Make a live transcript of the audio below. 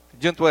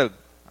June 12,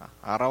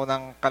 araw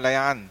ng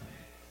kalayaan.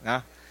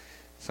 Na?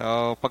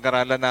 So,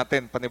 pag-aralan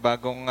natin,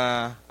 panibagong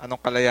anong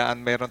kalayaan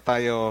meron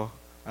tayo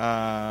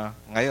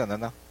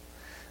ngayon.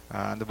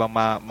 Ano ba,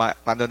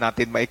 paano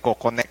natin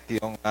maiko-connect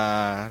yung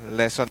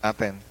lesson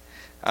natin?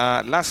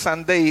 Last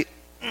Sunday,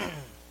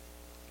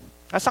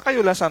 nasa kayo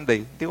last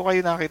Sunday? Hindi ko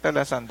kayo nakita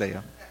last Sunday.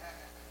 Oh.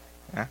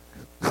 Ha?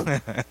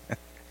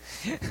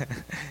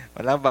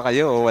 Wala ba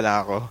kayo o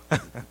wala ako?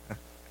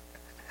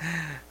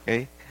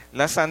 Okay.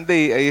 Last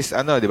Sunday is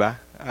di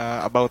ba?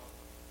 About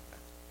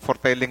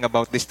foretelling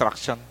about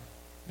destruction,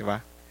 di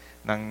ba?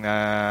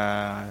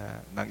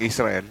 Ng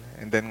Israel.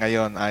 And then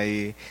ngayon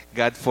ay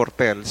God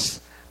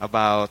foretells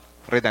about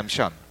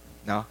redemption,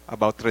 no?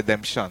 About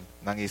redemption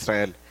ng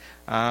Israel.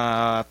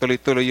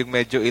 Tuloy-tuloy yung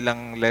medyo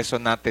ilang lesson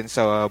natin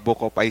sa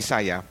Book of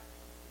Isaiah.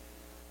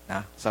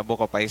 Sa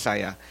Book of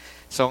Isaiah.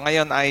 So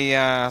ngayon ay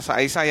sa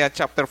Isaiah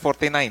chapter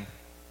 49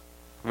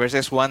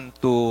 verses 1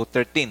 to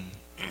 13.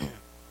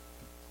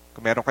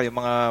 Kung meron kayong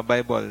mga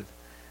Bible,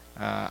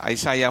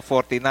 Isaiah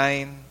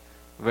 49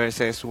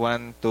 verses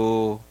 1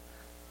 to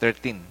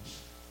 13.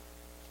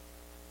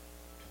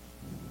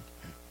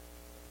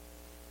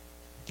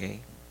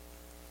 Okay.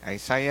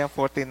 Isaiah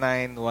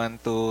 49, 1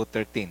 to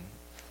 13.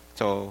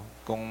 So,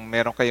 kung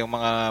meron kayong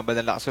mga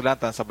banal na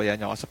kasulatan, sabayan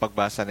niyo ako sa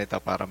pagbasa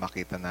nito para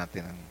makita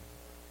natin.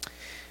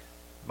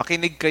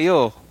 Makinig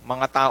kayo,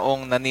 mga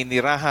taong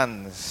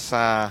naninirahan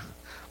sa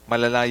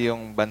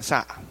malalayong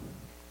bansa.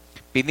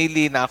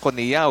 Pinili na ako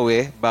ni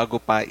Yahweh bago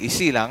pa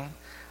isilang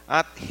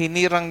at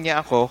hinirang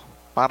niya ako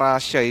para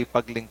siya'y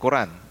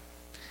paglingkuran.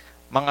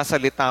 Mga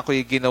salita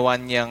ko'y ginawa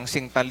niyang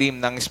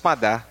singtalim ng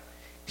espada,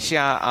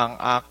 siya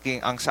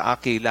ang sa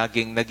akin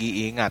laging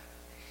nag-iingat.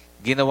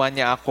 Ginawa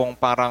niya akong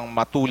parang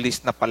matulis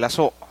na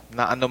palaso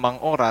na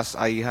anumang oras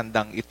ay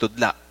handang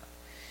itudla.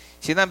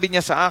 Sinabi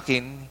niya sa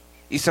akin,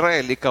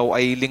 Israel, ikaw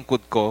ay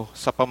lingkod ko,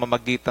 sa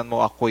pamamagitan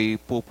mo ako'y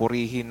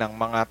pupurihin ng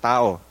mga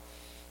tao.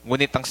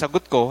 Ngunit ang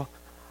sagot ko,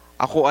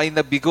 ako ay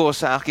nabigo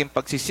sa aking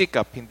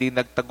pagsisikap, hindi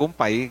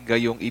nagtagumpay,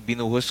 gayong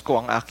ibinuhos ko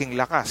ang aking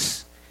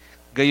lakas.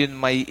 Gayon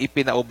may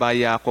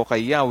ipinaubaya ako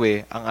kay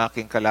Yahweh ang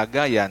aking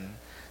kalagayan,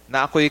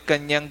 na ako'y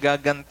kanyang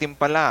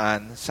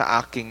gagantimpalaan sa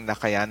aking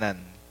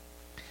nakayanan.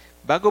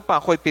 Bago pa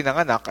ako'y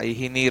pinanganak ay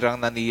hinirang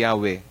na ni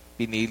Yahweh,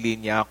 pinili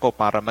niya ako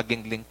para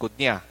maging lingkod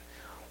niya,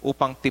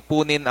 upang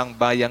tipunin ang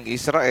bayang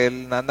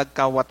Israel na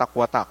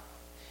nagkawatak-watak.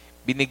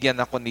 Binigyan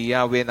ako ni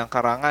Yahweh ng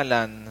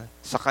karangalan,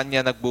 sa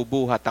kanya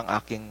nagbubuhat ang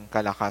aking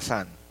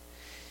kalakasan.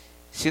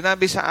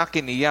 Sinabi sa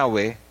akin ni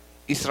Yahweh,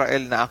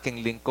 Israel na aking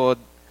lingkod,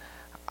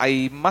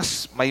 ay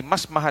may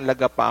mas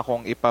mahalaga pa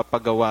akong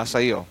ipapagawa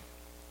sa iyo.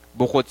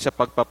 Bukod sa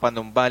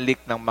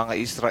pagpapanumbalik ng mga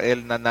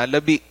Israel na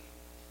nalabi,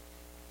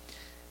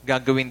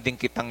 gagawin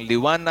din kitang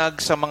liwanag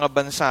sa mga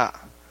bansa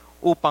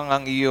upang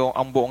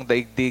ang buong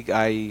daigdig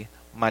ay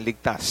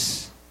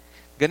maligtas.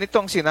 Ganito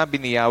ang sinabi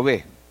ni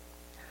Yahweh,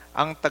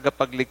 ang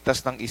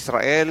tagapagligtas ng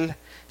Israel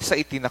sa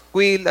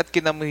itinakwil at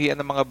kinamuhian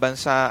ng mga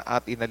bansa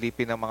at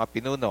inalipin ng mga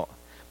pinuno.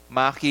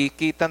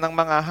 Makikita ng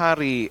mga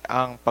hari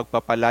ang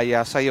pagpapalaya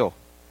sa iyo.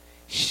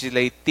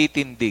 Sila'y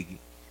titindig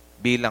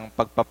bilang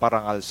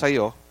pagpaparangal sa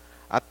iyo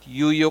at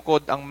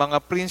yuyukod ang mga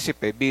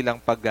prinsipe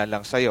bilang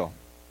paggalang sa iyo,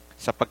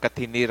 sapagkat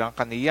hinirang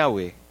ka ni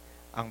Yahweh,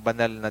 ang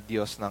banal na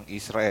Diyos ng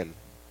Israel.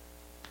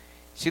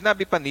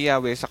 Sinabi pa ni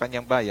Yahweh sa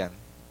kanyang bayan,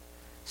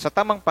 sa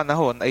tamang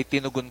panahon ay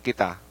tinugon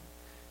kita.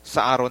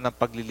 Sa araw ng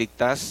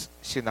pagliligtas,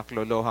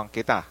 sinaklolohan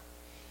kita.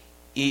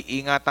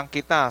 Iingatan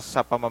kita,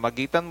 sa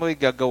pamamagitan mo'y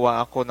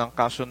gagawa ako ng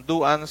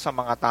kasunduan sa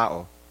mga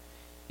tao.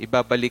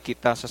 Ibabalik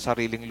kita sa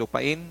sariling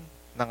lupain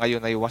na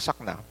ngayon ay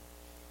wasak na.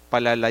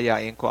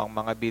 Palalayain ko ang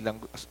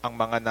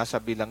mga nasa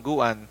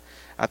bilangguan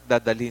at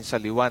dadalhin sa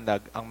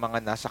liwanag ang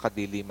mga nasa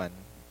kadiliman.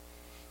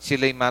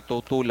 Sila'y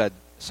matutulad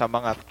sa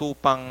mga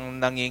tupang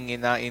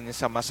nanginginain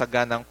sa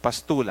masaganang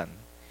pastulan.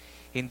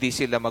 Hindi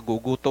sila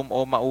magugutom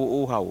o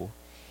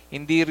mauuhaw.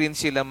 Hindi rin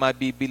sila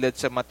mabibilad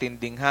sa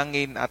matinding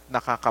hangin at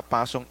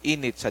nakakapasong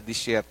init sa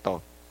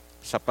disyerto,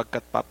 sapagkat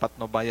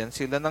papatnubayan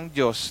sila ng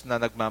Diyos na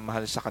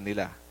nagmamahal sa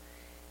kanila.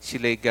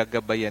 Sila'y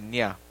gagabayan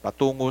niya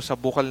patungo sa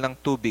bukal ng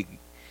tubig.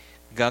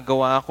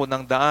 Gagawa ako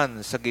ng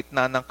daan sa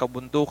gitna ng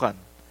kabundukan,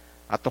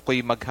 at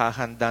ako'y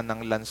maghahanda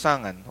ng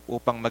lansangan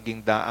upang maging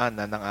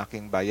daanan ng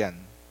aking bayan.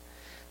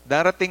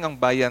 Darating ang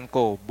bayan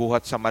ko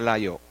buhat sa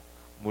malayo,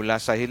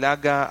 mula sa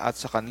hilaga at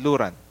sa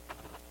kanluran.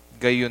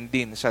 Gayon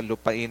din sa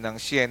lupain ng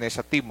Siene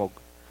sa timog.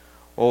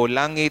 O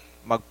langit,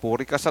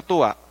 magpuri ka sa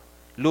tuwa,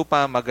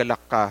 lupa magalak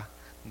ka,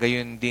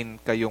 gayon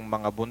din kayong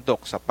mga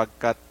bundok,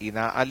 sapagkat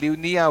inaaliw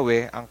ni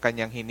Yahweh ang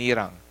kanyang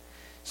hinirang.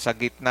 Sa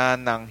gitna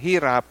ng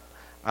hirap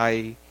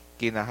ay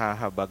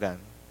kinahahabagan.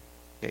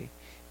 Okay.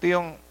 Ito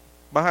yung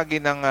bahagi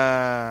ng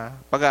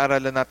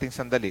pag-aaralan natin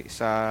sandali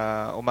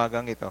sa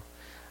umagang ito.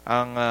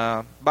 Ang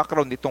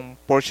background itong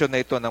portion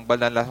na ito ng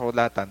banal na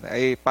kasulatan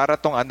ay para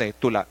tong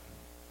tula.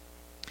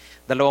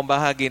 Dalawang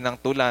bahagi ng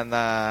tula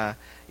na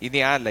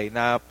inialay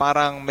na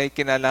parang may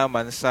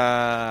kinalaman sa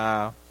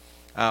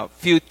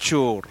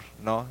future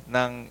no,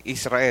 ng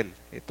Israel.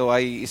 Ito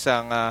ay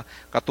isang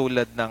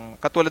katulad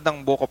ng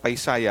Book of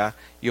Isaiah,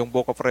 yung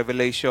Book of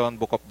Revelation,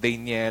 Book of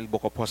Daniel,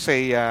 Book of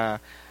Hosea,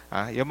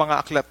 yung mga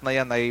aklat na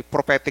yan ay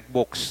prophetic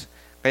books.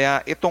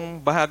 Kaya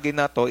itong bahagi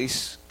na to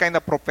is kind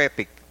of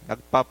prophetic.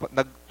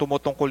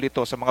 Nagtumutungkol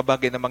ito sa mga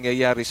bagay na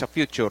mangyayari sa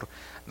future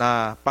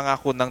na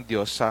pangako ng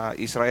Diyos sa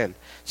Israel.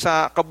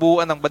 Sa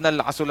kabuuan ng banal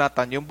na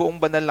kasulatan, yung buong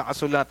banal na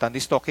kasulatan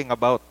is talking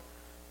about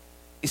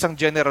isang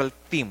general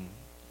theme.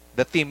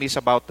 The theme is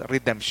about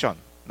redemption,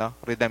 no?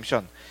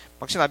 Redemption.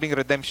 Pag sinabing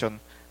redemption,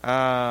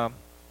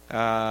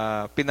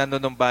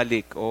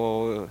 pinanunumbalik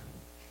o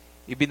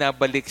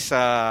ibinabalik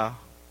sa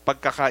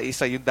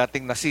pagkakaisa yung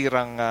dating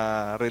nasirang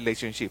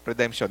relationship,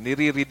 redemption,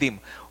 nire-redeem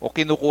o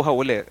kinukuha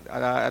uli.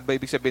 Ano ba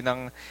ibig sabihin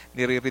ng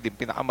nire-redeem?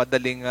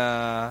 Pinakamadaling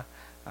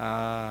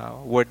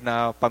word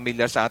na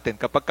pamilyar sa atin.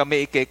 Kapag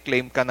kami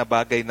i-claim ka na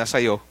bagay na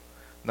sayo,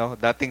 no,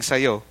 dating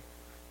sayo,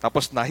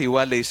 tapos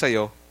nahiwalay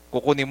sayo,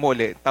 kukunin mo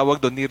ulit,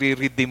 tawag doon,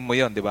 nire-redeem mo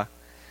yon, di ba?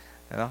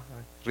 Ano?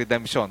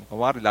 Redemption.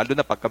 Kumari, lalo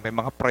na pagka may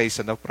mga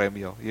prize,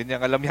 premyo. Yun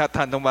yung alam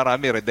yata ng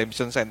marami,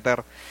 Redemption Center.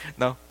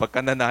 No?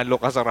 Pagka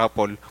nanalo ka sa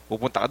raffle,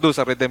 pupunta ka doon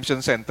sa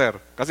Redemption Center.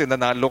 Kasi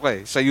nanalo ka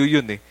sa'yo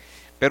yun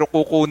Pero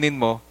kukunin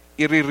mo,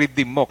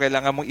 i-redeem mo.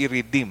 Kailangan mong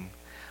i-redeem.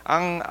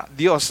 Ang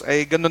Diyos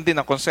ay ganun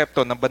din ang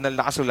konsepto ng banal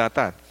na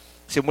kasulatan.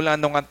 Simula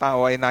nung ang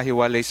tao ay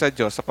nahiwalay sa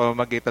Diyos sa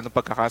pamamagitan ng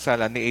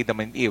pagkakasala ni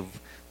Adam and Eve.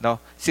 No?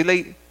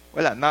 Sila'y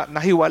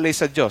nahiwalay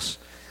sa Diyos.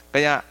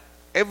 Kaya,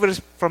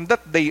 from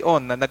that day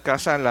on na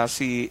nagkasala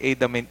si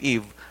Adam and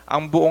Eve,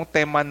 ang buong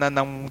tema na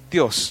ng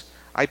Diyos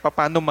ay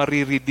paano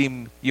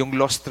mariredeem yung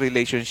lost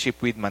relationship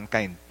with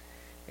mankind.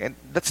 And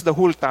that's the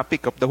whole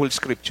topic of the whole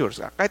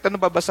scriptures. Kahit ano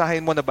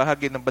babasahin mo na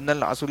bahagi ng banal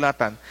na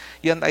kasulatan,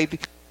 yan ay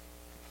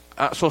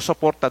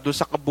susuporta doon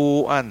sa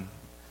kabuuan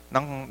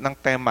ng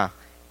tema.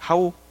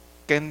 How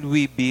can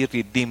we be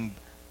redeemed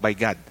by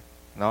God?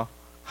 No?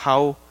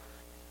 How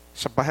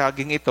sa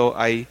bahaging ito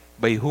ay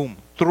by whom?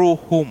 Through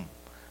whom?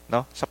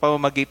 No? Sa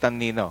pamamagitan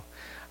nino.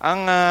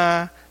 Ang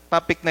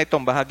topic na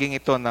itong bahaging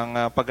ito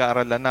ng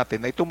pag-aaralan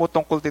natin ay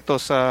tumutungkol dito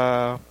sa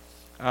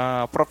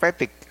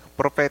prophetic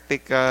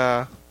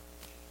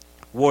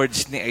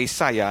words ni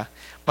Isaiah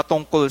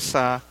patungkol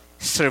sa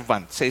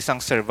servant, sa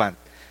isang servant.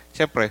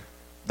 Siyempre,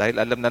 dahil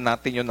alam na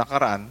natin yung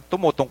nakaraan,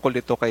 tumutungkol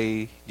ito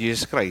kay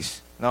Jesus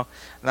Christ, no?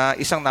 Na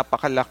isang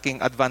napakalaking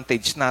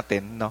advantage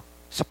natin, no,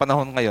 sa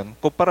panahon ngayon,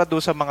 kumpara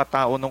doon sa mga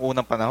tao nung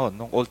unang panahon,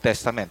 nung Old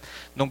Testament.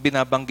 Nung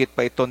binabanggit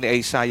pa ito ni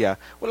Isaiah,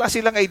 wala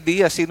silang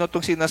idea sino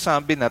itong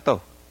sinasabi na to.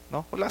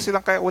 No? Wala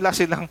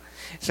silang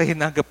sa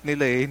hinagap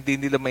nila hindi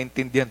nila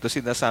maintindihan to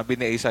sinasabi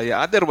ni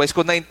Isaiah. Otherwise,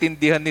 kung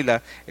naintindihan nila,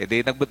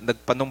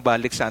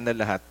 nagpanumbalik sana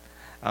lahat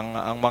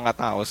ang mga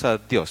tao sa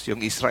Diyos,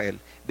 yung Israel.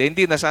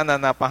 Hindi na sana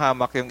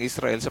napahamak yung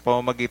Israel sa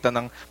pamamagitan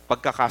ng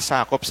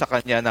pagkakasakop sa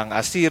kanya ng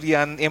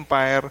Assyrian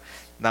Empire,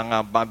 ng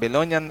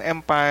Babylonian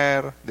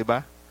Empire, di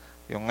ba?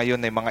 Yung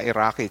ngayon ay mga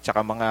Iraqi,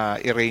 tsaka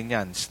mga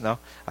Iranians, no?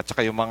 At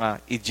tsaka yung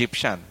mga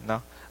Egyptian, no?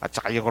 At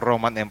tsaka yung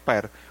Roman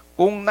Empire.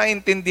 Kung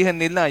naintindihan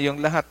nila yung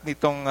lahat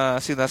nitong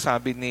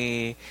sinasabi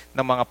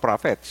ng mga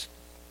prophets,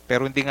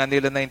 pero hindi nga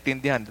nila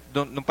naintindihan.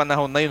 Nung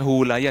panahon na yun,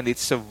 hula yan.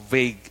 It's a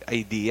vague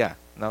idea.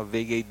 No?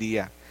 Vague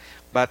idea.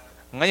 But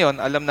ngayon,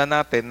 alam na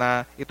natin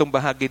na itong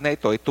bahagi na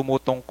ito ay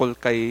tumutungkol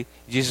kay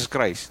Jesus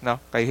Christ, no?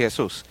 Kay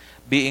Jesus,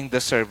 being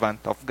the servant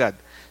of God.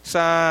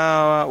 Sa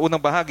unang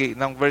bahagi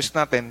ng verse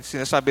natin,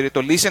 sinasabi rito,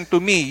 listen to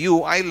me,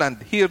 you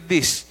island, hear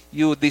this,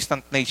 you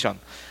distant nation.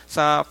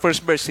 Sa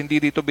first verse,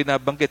 hindi dito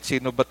binabanggit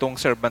sino ba tong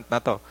servant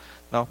na to.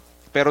 No?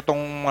 Pero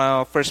tong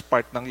first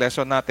part ng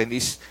lesson natin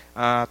is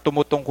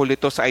tumutungkol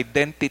ito sa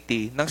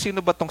identity ng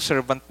sino ba tong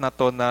servant na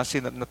to na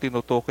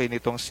tinutukoy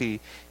nitong si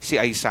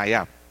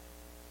Isaiah.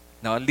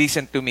 Now,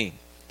 listen to me,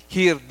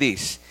 hear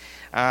this.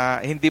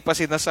 Hindi pa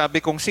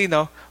sinasabi kung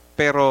sino,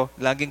 pero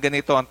laging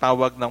ganito ang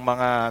tawag ng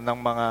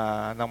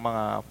mga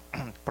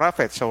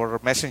prophets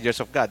or messengers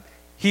of God.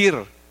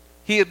 Hear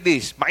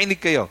this. Makinig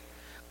kayo.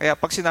 Kaya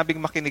pag sinabing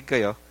makinig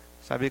kayo,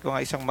 sabi ko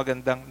nga isang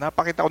magandang,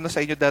 napakita ko na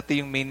sa inyo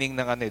dati yung meaning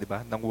ng di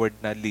ba? Ng word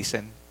na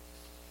listen.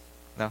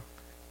 No?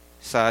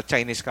 Sa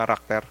Chinese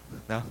character,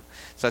 no?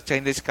 Sa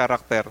Chinese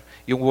character,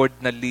 yung word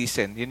na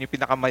listen, yun yung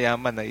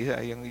pinakamayaman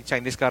yung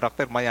Chinese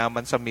character,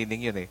 mayaman sa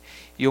meaning yun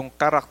Yung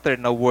character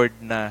na word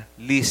na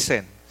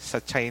listen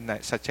sa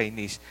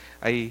Chinese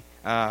ay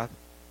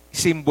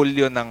symbol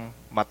yun ng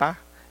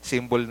mata,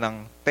 symbol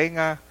ng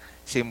tenga,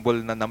 symbol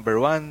na number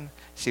 1,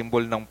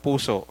 symbol ng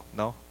puso,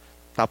 no?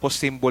 Tapos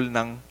symbol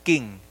ng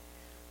king.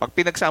 Pag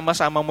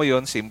pinagsama-sama mo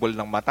yon, symbol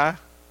ng mata,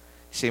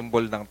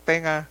 symbol ng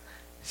tenga,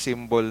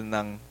 symbol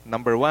ng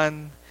number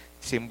 1,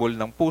 symbol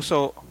ng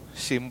puso,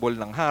 symbol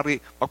ng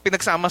hari. Pag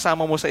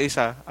pinagsama-sama mo sa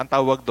isa, ang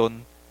tawag doon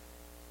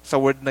sa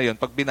word na yon,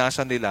 pag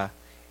binasa nila,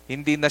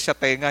 hindi na siya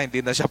tenga, hindi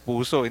na siya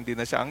puso, hindi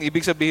na siya. Ang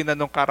ibig sabihin na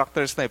nung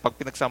characters na pag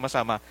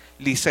pinagsama-sama,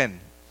 listen.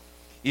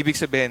 Ibig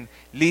sabihin,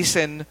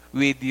 listen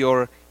with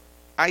your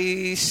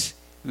eyes,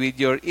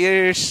 with your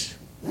ears,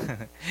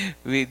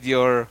 with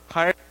your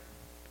heart,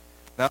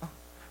 no?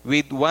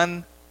 With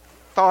one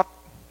thought,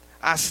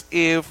 as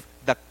if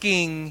the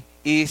king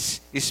is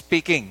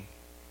speaking.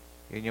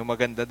 Yun yung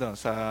maganda doon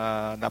sa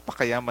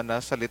napakayaman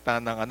na salita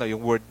ng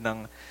yung word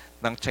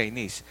ng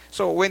Chinese.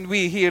 So when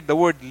we hear the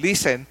word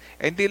listen,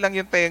 hindi lang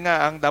yung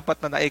tenga ang dapat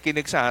na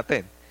naikinig sa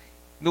atin.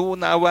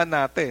 Nuunawa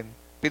natin,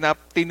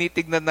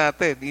 tinitignan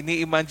natin,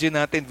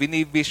 ini-imagine natin,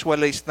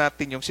 visualize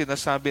natin yung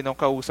sinasabi ng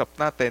kausap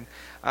natin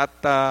at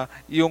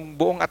yung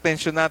buong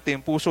attention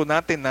natin, puso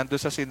natin nando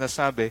sa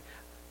sinasabi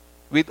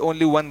with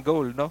only one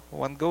goal, no?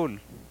 One goal.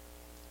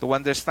 To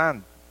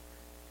understand.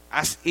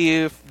 As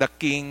if the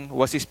king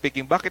was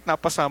speaking. Bakit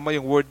napasama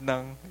yung word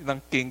ng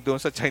king doon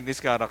sa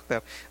Chinese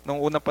character? Nung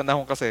unang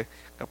panahon kasi,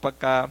 kapag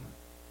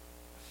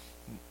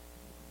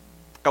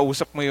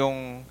kausap mo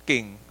yung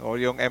king o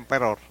yung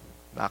emperor,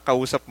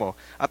 nakausap mo,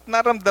 at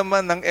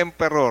naramdaman ng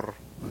emperor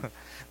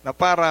na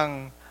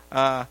parang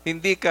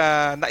hindi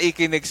ka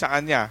naikinig sa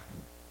kanya,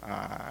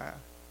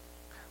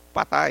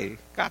 patay,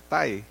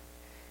 katay.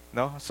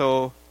 No?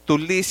 So, to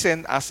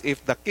listen as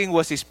if the king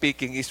was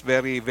speaking is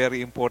very,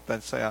 very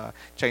important sa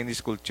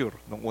Chinese culture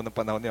nung unang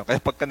panahon niyo. Kaya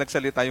pagka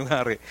nagsalita yung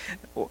hari,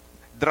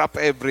 drop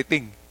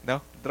everything.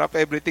 No? Drop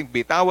everything.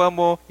 Bitawa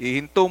mo,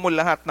 ihinto mo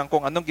lahat ng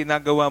kung anong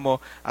ginagawa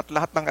mo at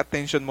lahat ng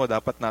attention mo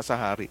dapat nasa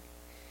hari.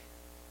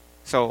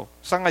 So,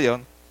 sa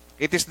ngayon,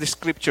 it is the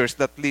scriptures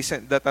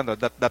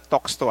that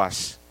talks to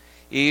us.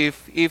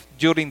 If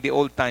during the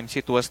old times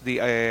it was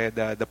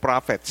the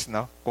prophets,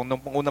 no? Kung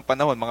nung unang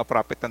panahon mga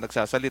prophet na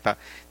nagsasalita,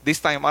 this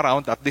time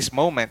around at this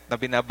moment na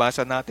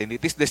binabasa natin,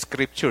 it is the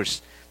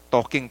scriptures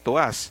talking to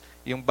us.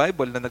 Yung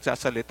Bible na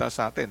nagsasalita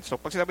sa atin. So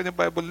pag sinabi ng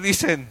Bible,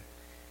 listen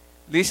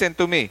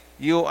to me,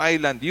 you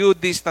island, you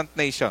distant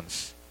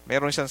nations.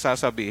 Meron siyang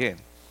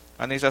sasabihin.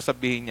 Ano yung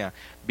sasabihin niya?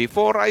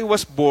 Before I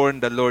was born,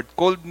 the Lord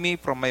called me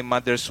from my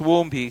mother's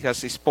womb. He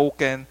has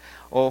spoken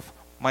of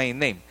my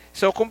name.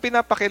 So kung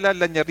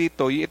pinapakilala niya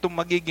rito, itong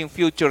magiging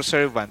future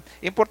servant,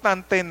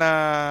 importante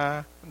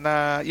na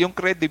yung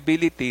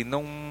credibility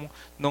nung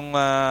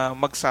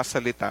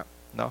magsasalita,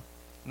 no?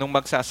 Nung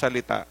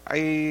magsasalita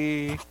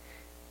ay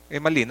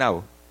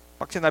malinaw.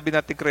 Pag sinabi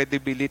natin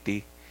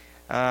credibility,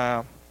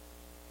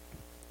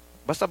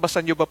 basta-basta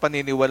nyo ba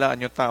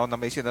paniniwalaan yung tao na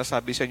may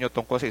sinasabi sa inyo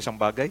tungkol sa isang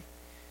bagay?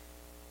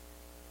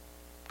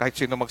 Kahit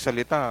sino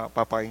magsalita,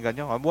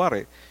 papakinggan nyo.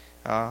 Amwari,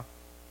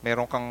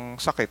 meron kang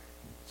sakit.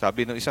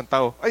 Sabi ng isang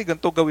tao, ay,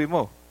 ganito gawin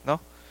mo. No?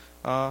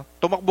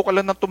 Tumakbo ka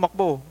lang ng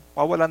tumakbo,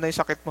 mawala na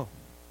yung sakit mo.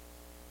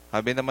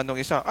 Sabi naman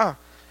ng isa,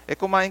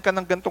 kumain ka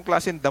ng ganitong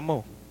klaseng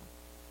damo.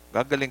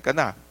 Gagaling ka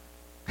na.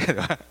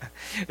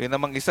 Yun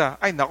namang isa,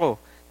 ay nako,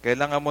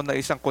 kailangan mo na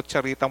isang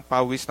kutsaritang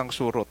pawis ng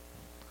surot.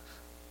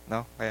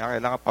 No? Kaya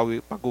kailangan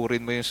pagurin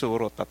mo yung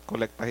surot at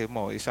kolektahin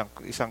mo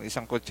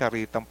isang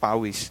kutsaritang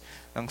pawis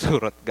ng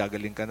surot,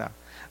 gagaling ka na.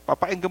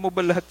 Papainggan mo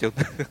ba lahat yun?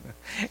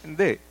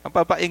 Hindi. Ang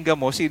papainggan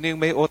mo, sino yung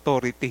may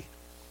authority.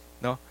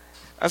 No?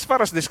 As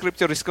far as the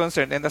scripture is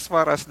concerned and as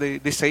far as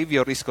the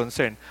Savior is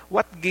concerned,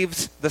 what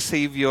gives the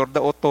Savior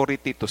the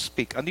authority to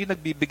speak? Ano yung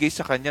nagbibigay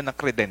sa kanya ng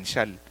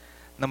credential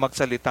na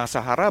magsalita sa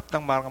harap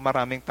ng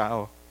maraming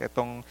tao?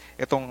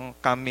 Itong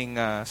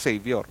coming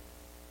Savior.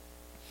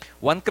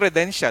 One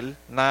credential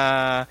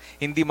na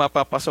hindi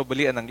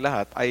mapapasoblian ng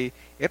lahat ay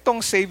itong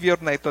Savior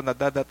na ito na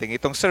dadating,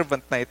 itong servant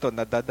na ito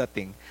na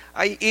dadating,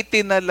 ay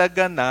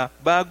itinalaga na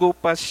bago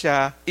pa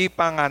siya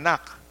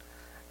ipanganak.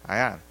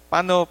 Ayan.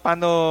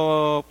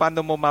 Paano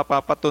mo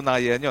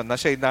mapapatunayan yon na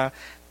siya na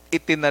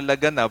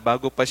itinalaga na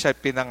bago pa siya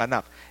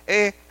pinanganak?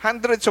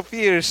 Hundreds of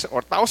years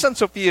or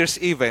thousands of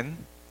years even,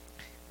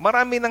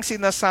 marami nang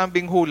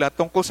sinasabing hula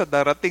tungkol sa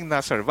darating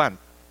na servant.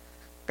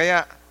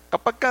 Kaya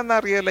kapag ka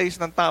na-realize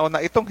ng tao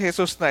na itong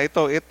Jesus na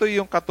ito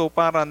yung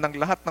katuparan ng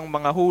lahat ng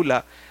mga hula,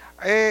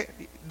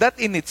 that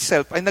in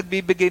itself ay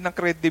nagbibigay ng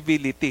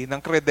credibility,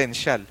 ng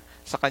credential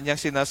sa kanyang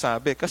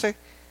sinasabi. Kasi,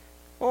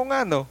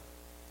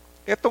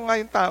 ito nga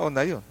yung tao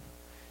na yun.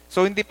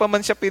 So, hindi pa man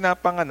siya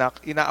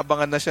pinapanganak,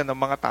 inaabangan na siya ng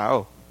mga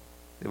tao.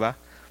 Di ba?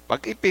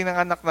 Pag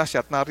ipinanganak na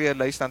siya at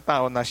na-realize ng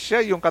tao na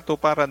siya yung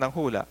katuparan ng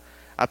hula,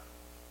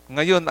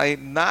 ngayon ay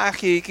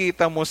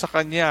nakikita mo sa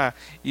kanya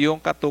yung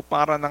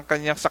katuparan ng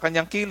sa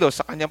kanyang kilos,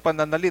 sa kanyang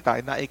pananalita,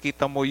 ay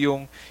nakikita mo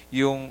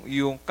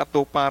yung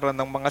katuparan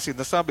ng mga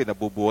sinasabi,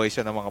 nabubuhay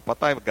siya ng mga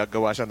patay,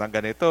 gagawa siya ng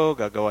ganito,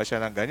 gagawa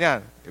siya ng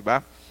ganyan, di ba?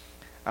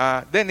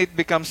 Then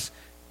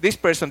this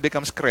person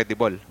becomes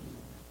credible.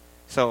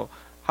 So,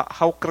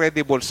 how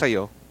credible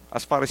sa'yo,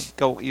 as far as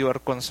you are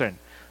concerned?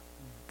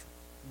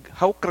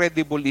 How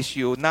credible is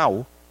you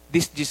now,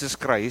 this Jesus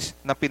Christ,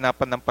 na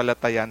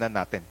pinapanampalatayanan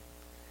natin?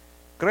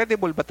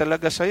 Credible ba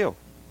talaga sa'yo?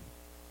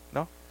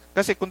 No?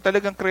 Kasi kung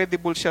talagang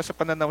credible siya sa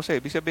pananaw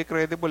sa'yo, ibig sabihin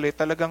credible,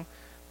 talagang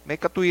may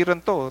katuwiran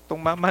to, itong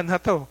mama na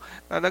to.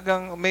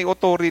 Talagang may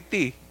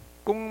authority.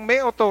 Kung may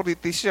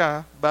authority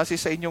siya,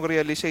 base sa inyong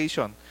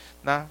realization,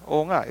 na,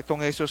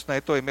 itong Jesus na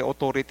ito, may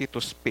authority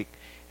to speak.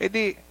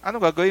 Ano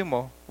gagawin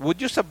mo? Would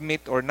you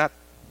submit or not?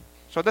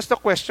 So that's the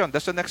question.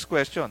 That's the next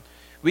question.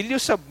 Will you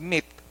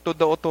submit to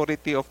the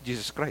authority of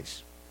Jesus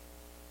Christ?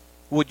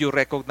 Would you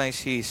recognize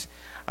His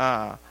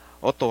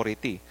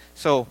authority?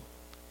 So,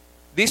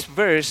 this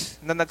verse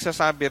na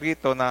nagsasabi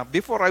rito na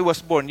before I was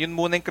born, yun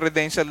muna yung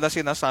credential na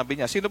sinasabi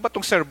niya. Sino ba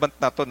tong servant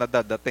na to na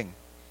dadating?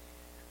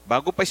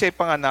 Bago pa siya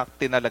ipanganak,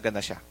 tinalaga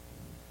na siya.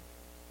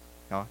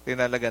 No?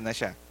 Tinalaga na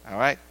siya.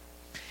 Alright?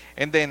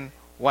 And then,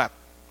 what?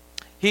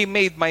 He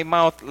made my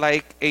mouth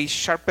like a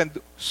sharpened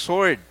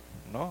sword.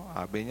 No?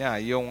 Sabi niya,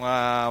 yung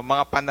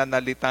mga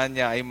pananalita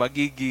niya ay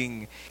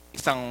magiging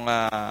isang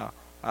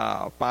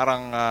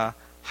parang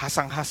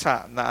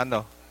hasang-hasa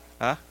na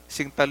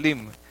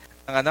singtalim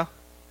ng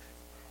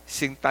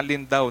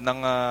singtalim daw ng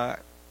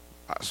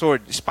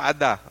sword,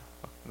 espada,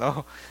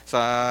 no? Sa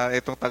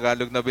itong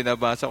Tagalog na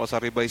binabasa ko sa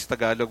Revised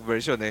Tagalog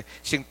version,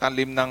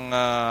 singtalim ng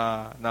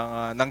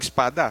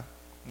espada,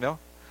 no?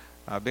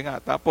 Sabi nga,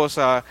 tapos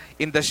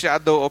in the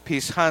shadow of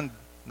his hand,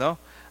 no?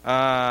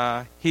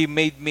 He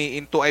made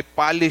me into a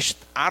polished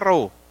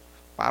arrow.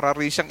 Para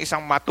rin siyang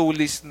isang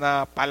matulis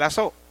na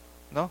palaso,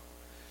 no?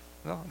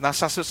 No?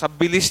 Nasa sa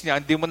bilis niya,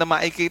 hindi mo na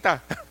makikita.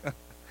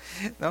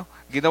 No?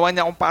 Ginawa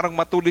niya akong parang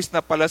matulis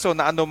na palaso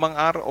na anumang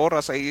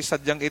oras ay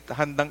sadyang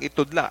handang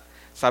itudla.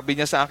 Sabi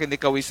niya sa akin,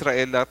 ikaw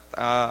Israel at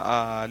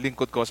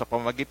lingkod ko, sa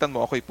pamamagitan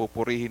mo ako'y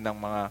pupurihin ng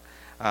mga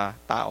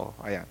tao.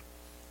 Ayan.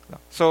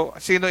 So,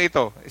 sino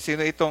ito?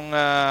 Sino itong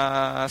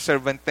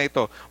servant na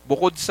ito?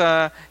 Bukod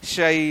sa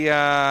siya'y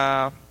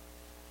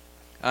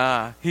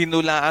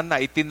hinulaan na,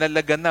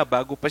 itinalaga na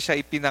bago pa siya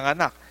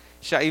ipinanganak,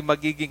 siya ay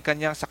magiging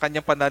sa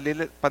kanyang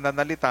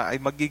pananalita ay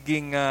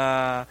magiging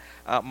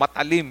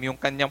matalim yung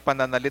kanyang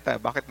pananalita.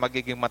 Bakit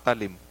magiging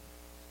matalim?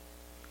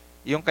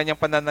 Yung kanyang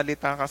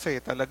pananalita kasi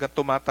talaga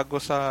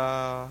tumatago sa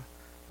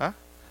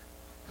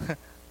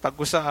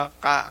tago sa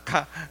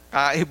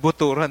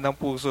kaibuturan ng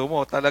puso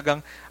mo. Talagang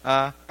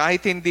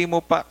kahit hindi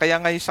mo pa, kaya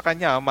ngayon sa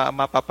kanya,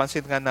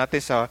 mapapansin nga natin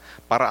sa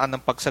paraan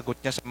ng pagsagot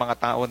niya sa mga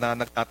tao na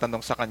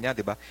nagtatanong sa kanya,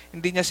 di ba?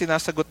 Hindi niya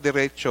sinasagot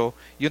diretso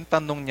yung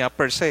tanong niya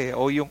per se,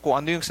 o yung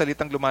kung ano yung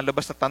salitang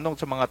lumalabas na tanong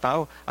sa mga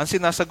tao. Ang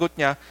sinasagot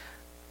niya,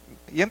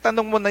 yung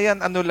tanong mo na yan,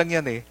 ano lang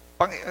yan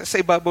sa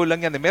ibabaw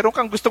lang yan Meron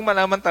kang gustong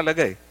malaman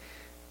talaga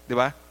Di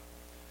ba?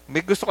 May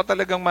gusto ko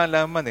talagang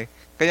malaman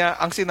Kaya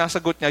ang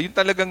sinasagot niya, yung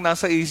talagang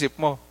nasa isip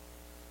mo.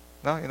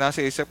 No? Yung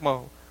nasa isip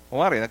mo.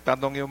 Kumari,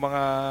 nagtanong yung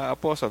mga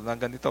apostol ng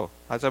ganito.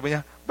 At sabi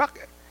niya,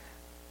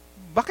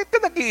 bakit ka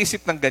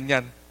nag-iisip ng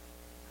ganyan?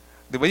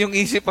 Di ba? Yung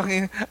isip ang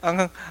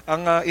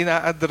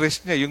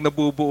ina-address niya, yung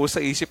nabubuo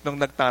sa isip ng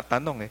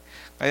nagtatanong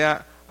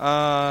Kaya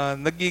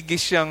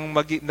nagigis siyang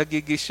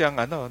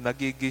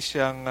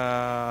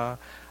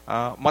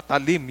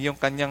matalim yung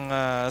kanyang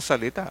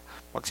salita.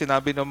 Pag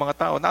sinabi ng mga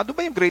tao, ano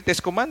ba yung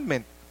greatest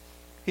commandment?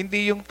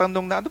 Hindi yung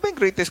tanong na, ano ba yung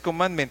greatest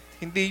commandment?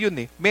 Hindi yun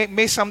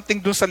May something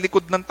dun sa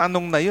likod ng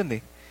tanong na yun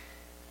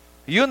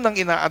Yun ang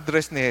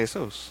ina-address ni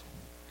Jesus.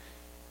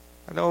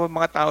 Alam mo,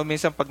 mga tao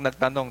minsan pag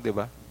nagtanong, di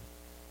ba?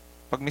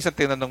 Pag minsan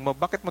tinanong mo,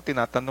 bakit mo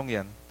tinatanong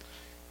yan?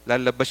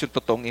 Lalabas yung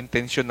totoong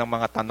intensyon ng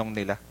mga tanong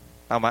nila.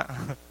 Tama?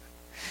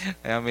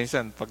 Kaya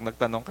minsan, pag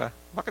nagtanong ka,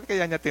 bakit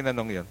kaya niya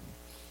tinanong yun?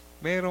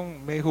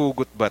 May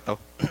hugot ba to?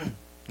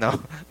 No?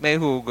 May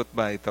hugot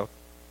ba ito?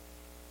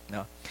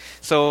 No?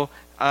 So,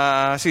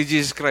 si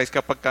Jesus Christ,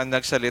 kapag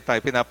nagsalita,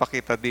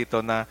 pinapakita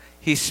dito na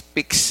He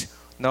speaks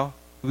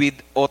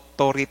with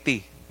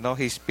authority. No?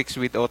 He speaks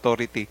with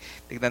authority.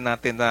 Tignan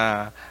natin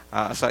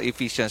sa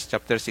Ephesians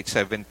chapter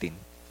 6:17.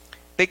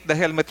 Take the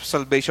helmet of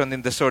salvation and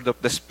the sword of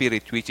the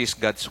Spirit, which is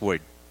God's Word.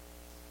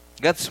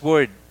 God's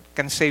Word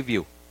can save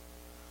you.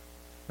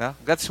 No?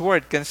 God's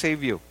Word can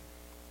save you.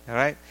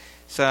 Alright?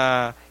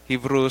 Sa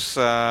Hebrews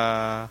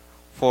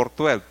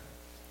 4:12.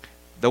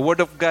 The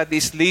Word of God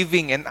is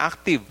living and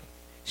active,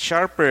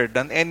 sharper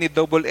than any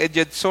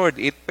double-edged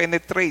sword. It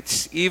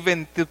penetrates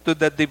even to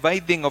the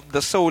dividing of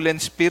the soul and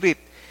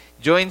spirit,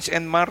 joints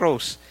and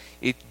marrows.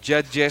 It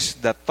judges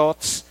the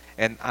thoughts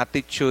and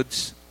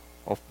attitudes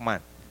of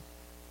man.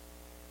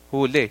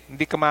 Huli,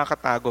 hindi ka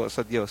makakatago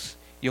sa Diyos.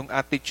 Yung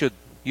attitude,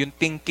 yung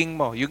thinking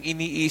mo, yung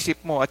iniisip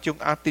mo, at yung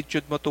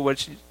attitude mo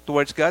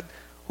towards God,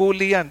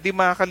 huli yan. Hindi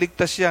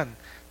makakaligtas yan.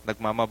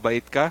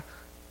 Nagmamabait ka,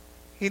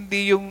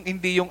 hindi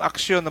yung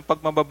aksyon ng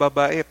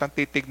pagmamababait ang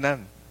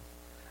titignan.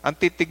 Ang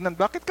titignan,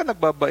 bakit ka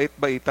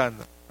nagbabait-baitan?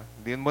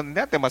 Hindi mo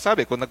natin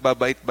masabi kung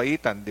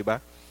nagbabait-baitan, di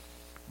ba?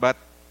 But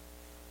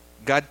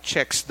God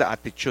checks the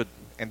attitude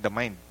and the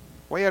mind.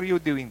 Why are you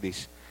doing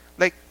this?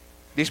 Like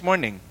this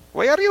morning,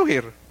 why are you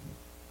here?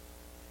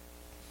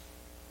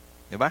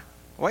 Di ba?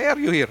 Why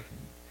are you here?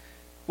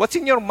 What's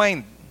in your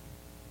mind?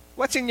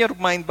 What's in your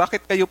mind?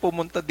 Bakit kayo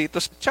pumunta dito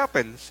sa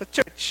chapel, sa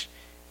church?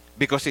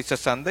 Because it's a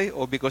Sunday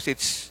or because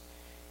it's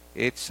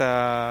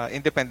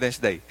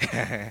Independence Day?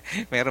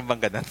 Meron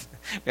bang ganun?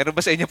 Meron ba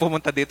sa inyo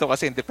pumunta dito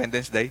kasi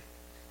Independence Day?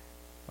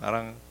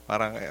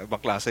 Parang ibang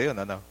klase yun,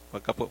 ano?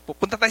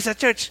 Punta tayo sa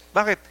church.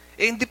 Bakit?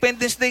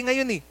 Independence Day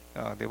ngayon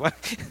Oh, di ba?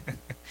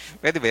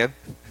 Pwede ba yan?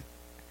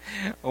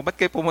 O ba't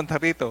kayo pumunta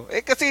rito?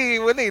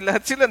 Kasi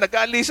lahat sila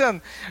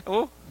nag-aalisan.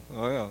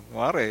 Yun.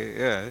 Mare,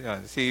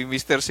 yan. Si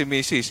Mr. si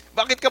Mrs.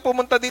 Bakit ka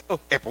pumunta dito?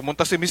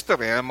 Pumunta si Mr.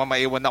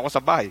 Mamaiwan ako sa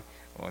bahay.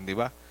 Di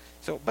ba?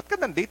 So, ba't ka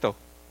nandito?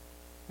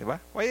 Di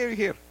ba? Why are you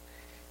here?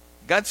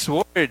 God's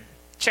Word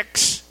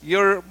checks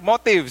your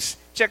motives,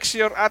 checks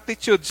your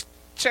attitudes,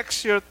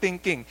 checks your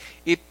thinking.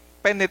 It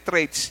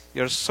penetrates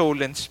your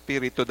soul and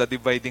spirit to the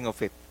dividing of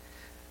it.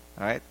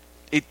 Right?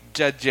 It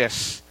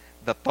judges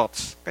the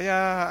thoughts.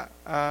 Kaya,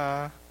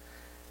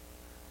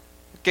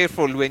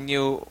 careful when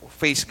you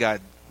face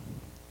God.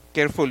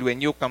 Careful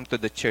when you come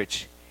to the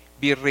church.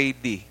 Be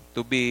ready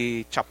to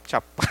be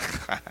chop-chop.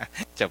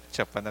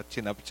 Chop-chop na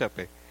chinap-chop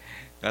eh.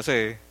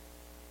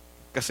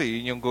 Kasi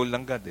yun yung goal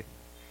ng God eh.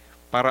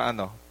 Para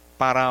ano?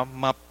 Para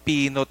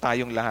mapino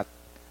tayong lahat.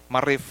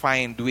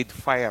 Ma-refined with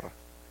fire.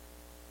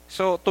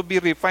 So, to be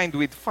refined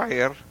with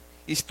fire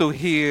is to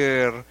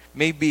hear,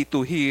 maybe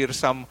to hear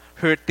some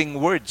hurting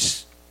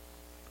words.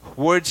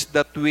 Words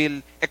that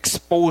will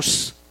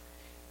expose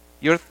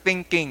your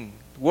thinking.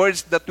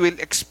 Words that will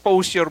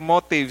expose your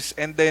motives.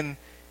 And then,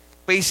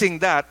 facing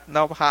that,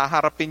 na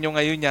haharapin nyo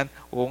ngayon yan,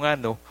 o nga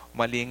no,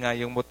 mali nga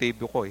yung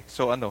motibo ko eh.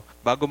 So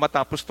bago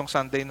matapos tong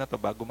Sunday na to,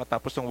 bago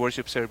matapos tong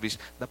worship service,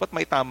 dapat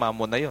may tama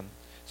mo na yon.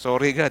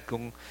 Sorry God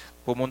kung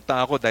pumunta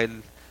ako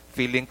dahil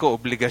feeling ko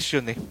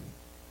obligasyon eh.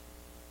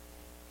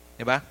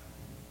 Diba?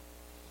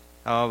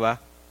 Tama ba?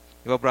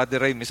 Diba,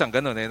 Brother Ray, minsan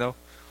ganun eh, no?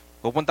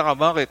 Pupunta ka,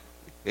 bakit?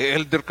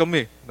 Elder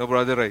kami, no,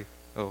 Brother Ray?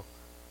 Oh.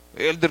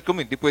 Elder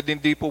kami, di pwede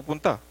hindi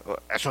pupunta.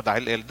 So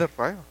dahil elder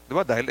tayo,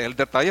 diba? Dahil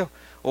elder tayo.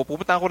 O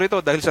pupunta ako rito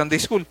dahil Sunday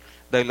school.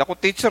 Dahil ako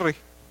teacher eh.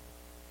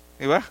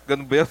 Diba?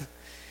 Ganun ba yun?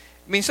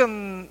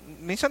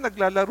 Minsan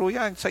naglalaro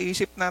yan sa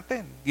isip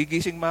natin.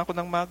 Gigising ma ako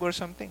ng mago or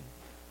something.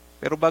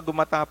 Pero bago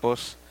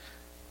matapos,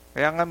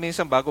 kaya nga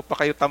minsan bago pa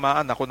kayo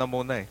tamaan, ako na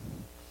muna eh.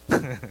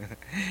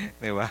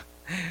 Diba?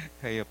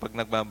 Kaya pag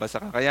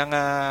nagbabasa ka. Kaya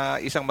nga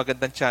isang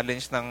magandang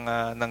challenge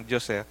ng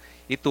Diyos eh,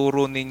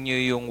 ituro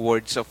ninyo yung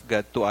words of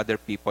God to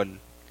other people.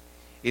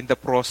 In the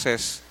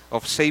process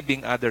of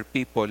saving other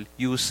people,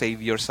 you save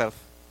yourself.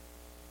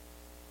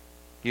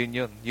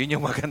 Yun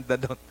yung maganda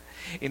doon.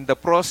 In the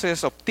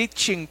process of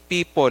teaching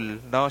people,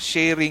 no,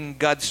 sharing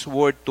God's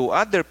word to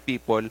other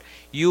people,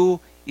 you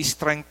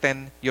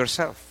strengthen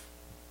yourself.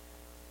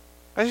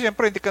 Kasi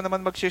siyempre, hindi ka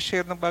naman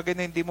mag-share ng bagay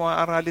na hindi mo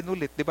aaralin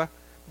ulit, di ba?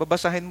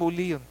 Babasahin mo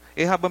uli yun.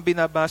 Habang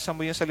binabasa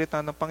mo yung salita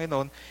ng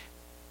Panginoon,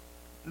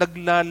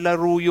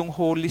 naglalaro yung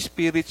Holy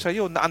Spirit sa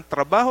iyo, na ang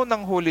trabaho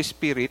ng Holy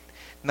Spirit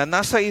na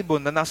nasa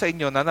ibon, na nasa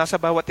inyo, na nasa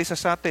bawat isa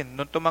sa atin,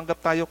 nung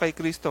tumanggap tayo kay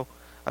Kristo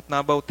at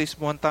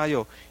nabautismuhan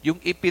tayo, yung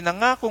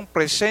ipinangakong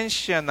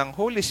presensya ng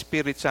Holy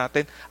Spirit sa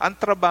atin, ang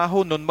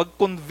trabaho nun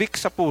mag-convict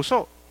sa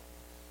puso.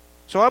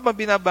 So habang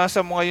binabasa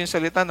mo ngayon yung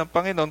salita ng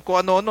Panginoon, kung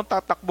ano-ano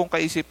tatakbong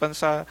kaisipan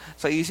sa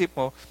isip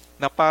mo,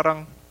 na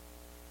parang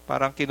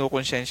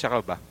kinukonsensya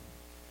ka ba?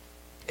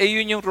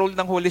 Yun yung role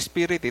ng Holy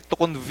Spirit, to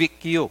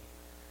convict you.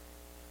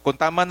 Kung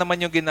tama naman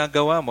yung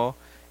ginagawa mo,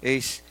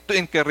 is to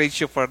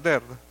encourage you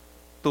further,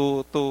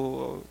 to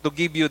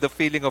give you the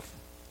feeling of,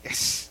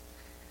 yes,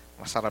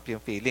 masarap yung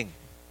feeling.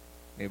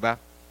 Diba?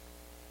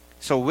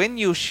 So when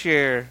you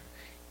share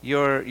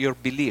your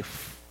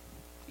belief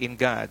in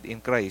God,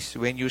 in Christ,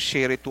 when you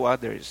share it to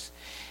others,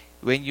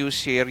 when you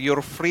share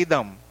your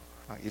freedom,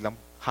 ilang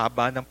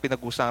haba ng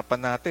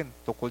pinag-usapan natin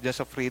tungkol dyan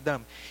sa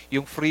freedom.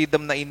 Yung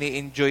freedom na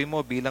ini-enjoy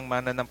mo bilang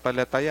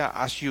mananampalataya,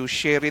 as you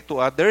share it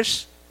to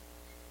others,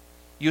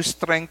 you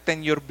strengthen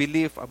your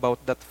belief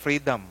about that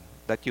freedom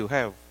that you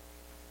have.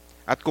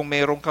 At kung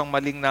meron kang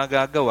maling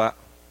nagagawa,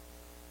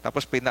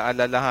 tapos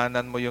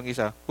pinaalalahanan mo yung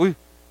isa, uy,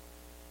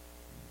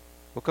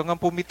 huwag kang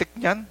pumitik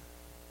niyan.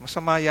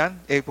 Masama yan.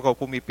 Ikaw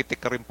pumipitik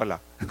ka rin pala.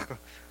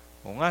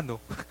 O nga, no?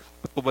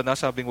 Ba't ko ba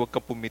nasabing huwag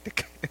kang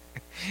pumitik?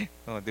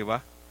 O, di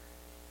ba?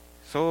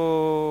 So,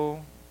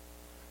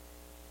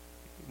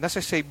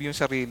 nasa-save yung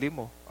sarili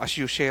mo as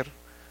you share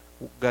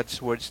God's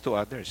words to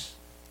others.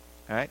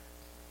 Right?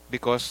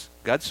 Because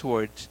God's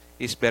words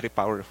is very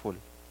powerful.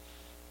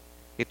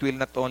 It will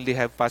not only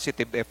have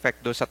positive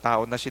effect doon sa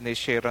tao na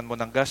sinesharean mo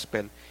ng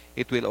gospel,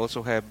 it will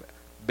also have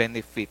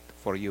benefit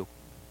for you.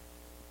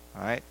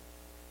 Alright?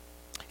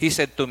 He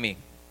said to me,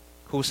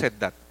 who said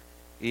that?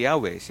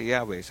 Yahweh, si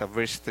Yahweh, sa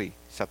verse 3.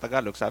 Sa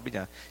Tagalog,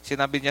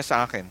 sinabi niya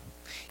sa akin,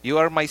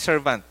 you are my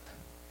servant,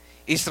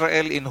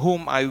 Israel, in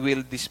whom I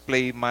will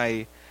display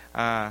my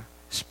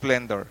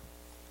splendor.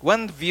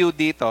 One view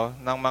dito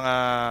ng mga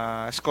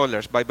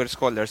scholars, Bible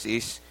scholars,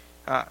 is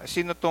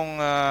sino tong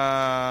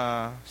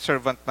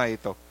servant na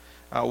ito?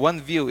 One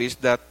view is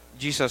that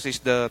Jesus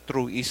is the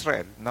true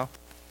Israel, no?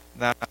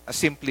 Na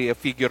simply a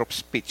figure of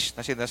speech na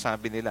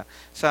sinasabi nila.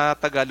 Sa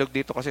Tagalog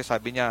dito kasi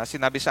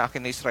sinabi sa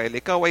akin na Israel,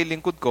 ikaw ay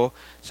lingkod ko,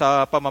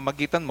 sa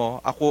pamamagitan mo,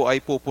 ako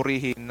ay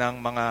pupurihin ng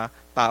mga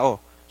tao.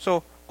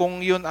 So, kung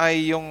yun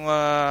ay yung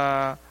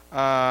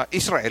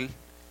Israel,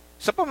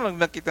 sa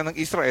pamamagitan ng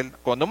Israel,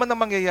 kung ano man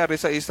ang mangyayari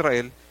sa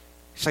Israel,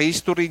 sa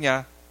history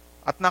niya,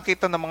 at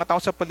nakita ng mga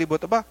tao sa palibot,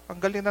 ang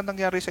galing na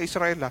nangyari sa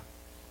Israel.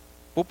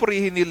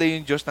 Pupurihin nila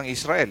yung Diyos ng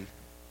Israel.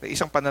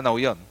 Isang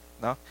pananaw yon.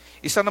 No?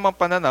 Isa namang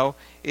pananaw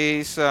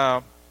is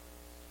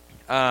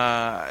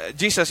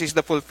Jesus is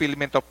the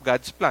fulfillment of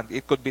God's plan.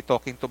 It could be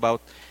talking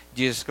about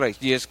Jesus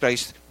Christ. Jesus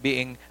Christ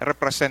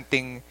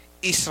representing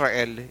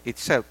Israel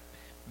itself,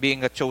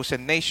 being a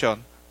chosen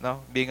nation,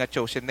 no, being a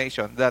chosen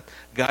nation, that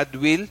God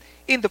will,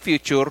 in the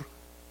future,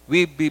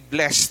 we be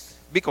blessed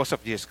because of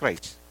Jesus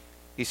Christ.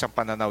 Isang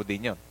pananaw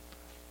din yun.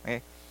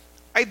 Okay?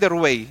 Either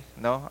way,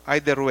 no?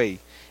 Either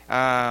way,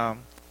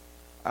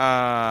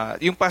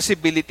 yung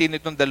possibility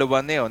nitong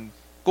dalawa na yun,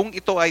 kung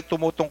ito ay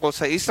tumutungkol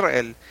sa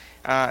Israel,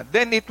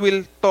 then it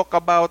will talk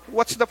about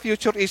what's the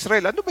future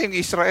Israel. Ano ba yung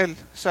Israel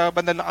sa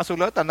banal na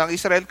kasulatan? Ang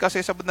Israel kasi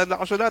sa banal na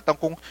kasulatan,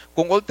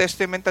 kung Old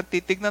Testament ang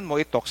titignan mo,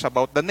 it talks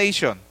about the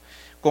nation.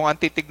 Kung ang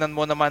titignan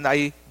mo naman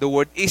ay the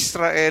word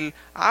Israel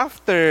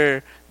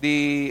after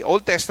the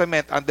Old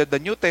Testament, under the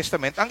New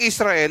Testament, ang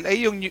Israel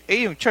ay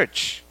yung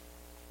church.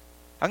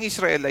 Ang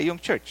Israel ay yung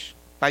church.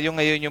 Tayo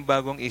ngayon yung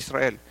bagong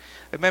Israel.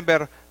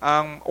 Remember,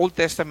 ang Old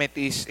Testament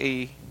is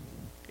a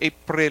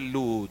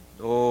prelude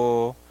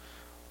o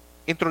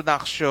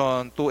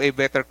introduction to a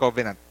better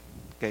covenant.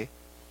 Okay?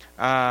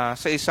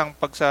 Sa isang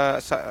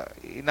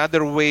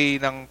another way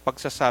ng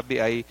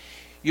pagsasabi ay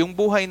yung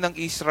buhay ng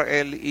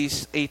Israel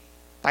is a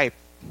type.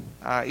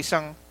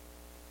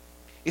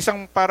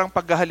 Isang parang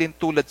paghahalin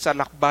tulad sa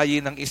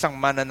lakbayin ng isang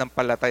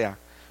mananampalataya.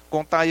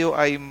 Kung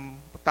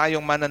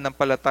tayong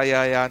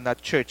mananampalataya na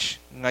church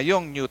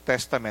ngayong New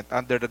Testament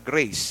under the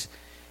grace,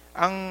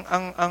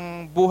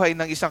 ang buhay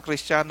ng isang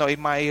Kristiyano ay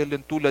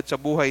maihalin tulad sa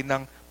buhay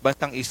ng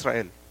bansang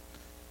Israel.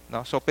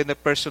 No? So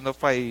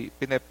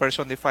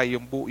pinapersonify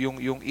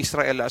yung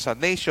Israel as a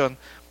nation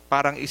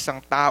parang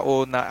isang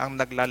tao na ang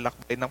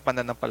naglalakbay ng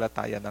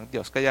pananampalataya ng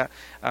Diyos. Kaya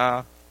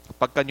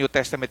pagka New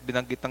Testament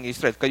binanggit ng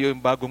Israel, kayo yung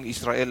bagong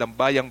Israel, ang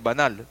bayang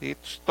banal. It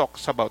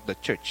talks about the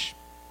church.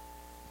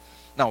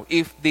 Now,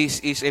 if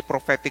this is a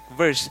prophetic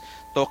verse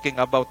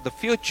talking about the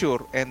future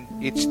and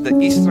it's the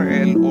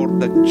Israel or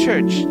the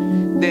church,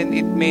 then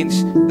it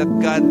means that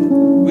God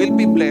will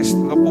be blessed.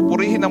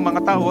 Pupurihin ng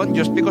mga tao ang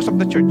Diyos because of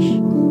the church.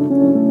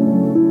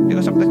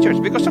 Because of the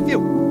church. Because of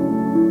you.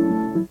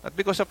 Not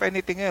because of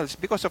anything else.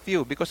 Because of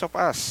you. Because of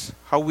us.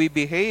 How we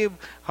behave,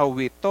 how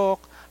we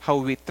talk, how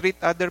we treat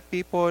other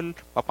people,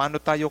 paano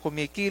tayo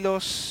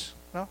kumikilos,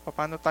 no?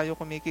 Paano tayo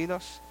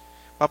kumikilos?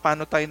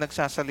 Paano tayo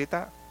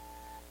nagsasalita?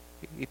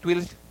 It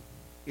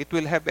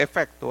will have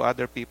effect to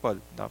other people,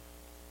 no?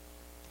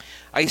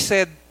 I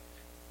said,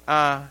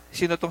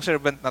 sino tong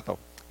servant na to?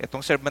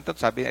 Itong servant na to,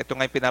 sabi, ito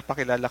nga yung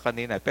pinapakilala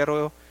kanina.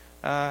 Pero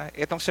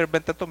itong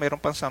servant na to, mayroon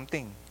pang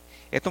something.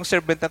 Itong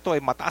servant na to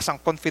ay mataas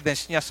ang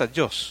confidence niya sa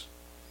Diyos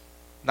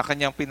na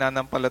kanyang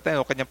pinanampalataya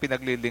o kanyang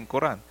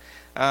pinaglilingkuran.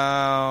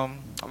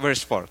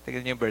 Verse 4.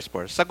 Tingnan niyo yung verse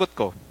 4. Sagot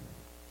ko,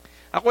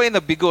 ako ay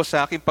nabigo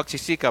sa aking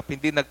pagsisikap,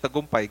 hindi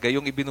nagtagumpay,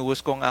 gayong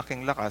ibinuhos ko ang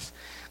aking lakas,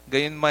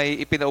 gayon may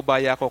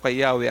ipinaubaya ko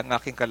kay Yahweh ang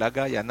aking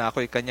kalagayan na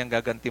ako'y kanyang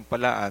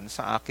gagantimpalaan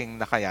sa aking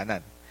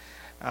nakayanan.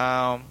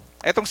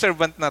 Etong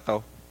servant na to,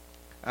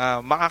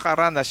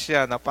 makakaranas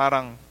siya na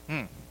parang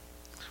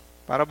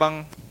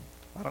parang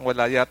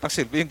wala yata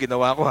silbi yung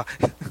ginawa ko.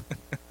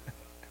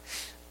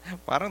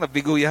 Parang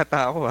nabigo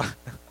yata ako.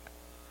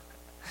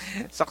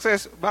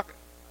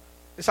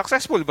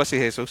 Successful ba si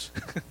Jesus?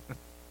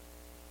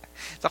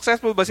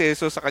 Successful ba si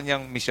Jesus sa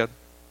kanyang mission?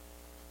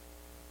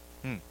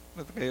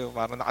 Kayo,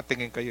 parang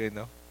nakatingin kayo,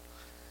 no?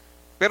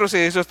 Pero si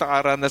Jesus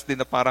nakaranas din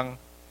na parang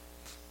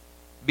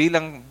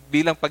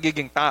bilang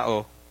pagiging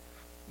tao,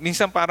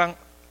 minsan parang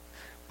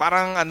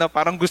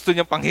gusto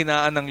niyang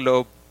panghinaan ng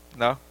loob,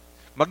 no?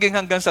 Maging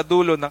hanggang sa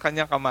dulo ng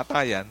kanyang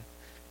kamatayan,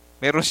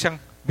 meron siyang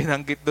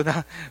binanggit doon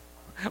na,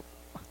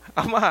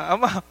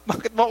 Ama,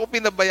 bakit mo ako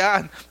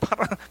pinabayaan?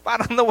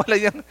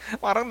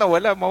 Parang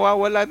nawala,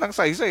 mawawala ng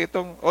saysay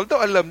itong, although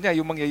alam niya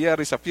yung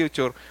mangyayari sa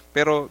future,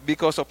 pero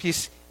because of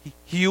his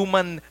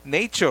human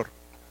nature,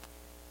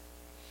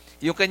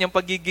 yung kanyang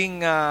pagiging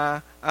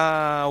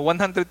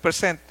 100%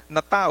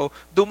 na tao,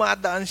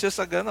 dumadaan siya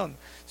sa ganon.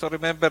 So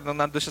remember,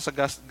 nung nandun siya sa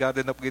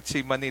Garden of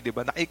Gethsemane, di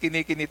ba,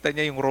 nakikinikita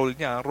niya yung role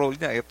niya. Ang role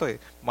niya, ito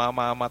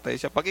mamamatay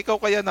siya. Pag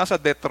ikaw kaya nasa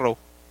death row,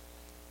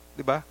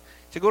 di ba,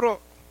 siguro,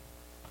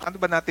 ano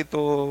ba natin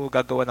to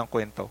gagawa ng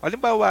kwento?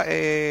 Halimbawa,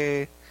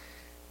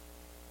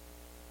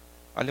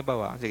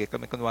 sige,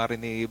 kami kunwari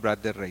ni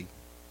Brother Ray.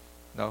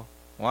 No?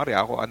 Kunwari,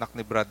 ako anak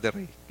ni Brother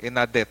Ray.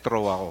 Na-death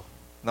row ako.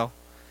 No?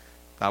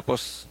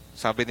 Tapos,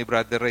 sabi ni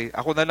Brother Ray,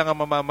 ako na lang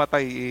ang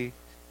mamamatay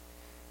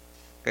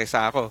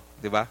kaysa ako.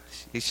 Di ba?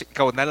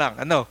 Ikaw na lang.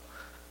 Ano?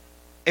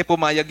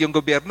 Pumayag yung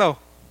gobyerno.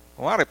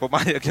 Kunwari,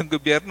 pumayag yung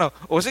gobyerno.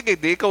 O sige,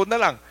 di ikaw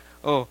na lang.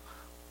 O,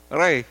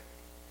 Ray,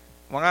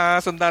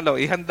 mga sundalo,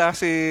 ihanda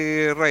si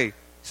Ray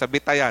sa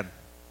bitayan.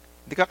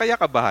 Hindi ka kaya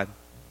kabahan?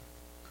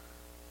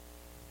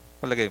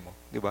 Palagay mo,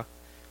 di ba?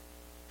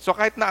 So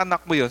kahit na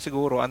anak mo yon,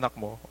 siguro anak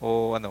mo,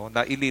 o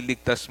na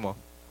ililigtas mo,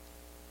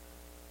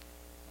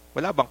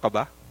 wala bang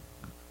kaba?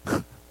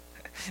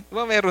 Di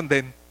ba meron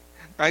din?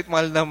 Kahit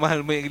mahal na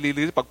mahal mo yung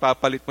ililigtas,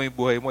 pagpapalit mo yung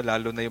buhay mo,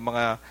 lalo na yung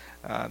mga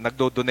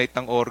nagdo-donate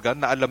ng organ,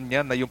 na alam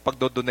niya na yung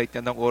pagdo-donate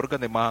niya ng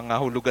organ ay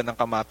mahangahulugan ng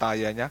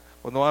kamatayan niya.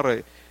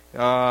 Kunwari,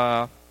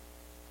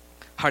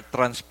 heart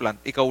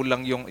transplant, ikaw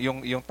lang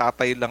yung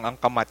tatay lang ang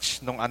kamatch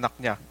ng anak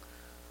niya,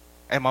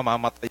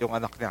 mamamatay yung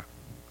anak niya.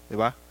 Di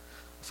ba?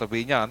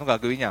 Sabihin niya, anong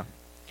gagawin niya?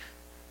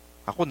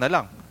 Ako na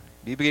lang.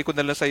 Bibigay ko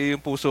na lang sa iyo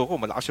yung puso ko.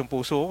 Malakas yung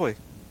puso ko eh.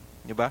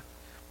 Di ba?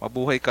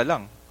 Mabuhay ka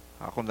lang.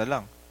 Ako na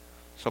lang.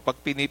 So pag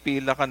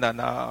pinipila ka na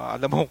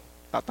alam mo,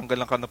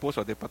 tatanggalan ka ng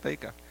puso, di patay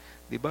ka.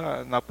 Di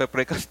ba?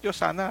 Nape-pray ka sa Diyos,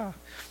 sana,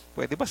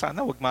 pwede ba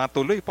sana wag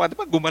matuloy? Pwede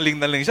ba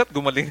gumaling na lang siya at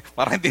gumaling?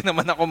 Para hindi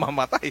naman ako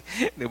mamatay.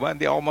 Di ba?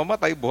 Hindi ako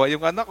mamatay, buhay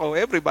yung anak ko.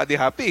 Everybody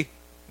happy.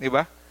 Di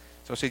ba?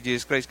 So si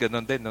Jesus Christ,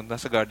 ganun din, nung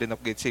nasa Garden of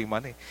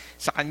Gethsemane.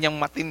 Sa kanyang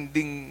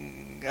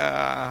matinding,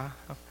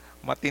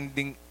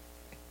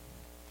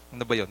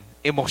 ano ba yun?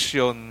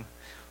 Emosyon,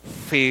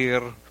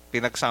 fear,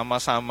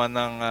 pinagsama-sama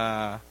ng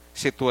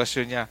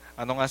sitwasyon niya.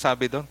 Ano nga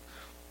sabi doon?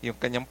 Yung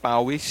kanyang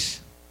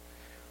pawis.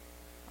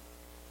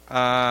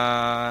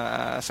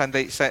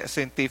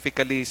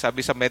 Scientifically,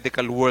 sabi sa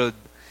medical world,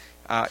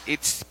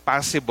 it's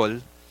possible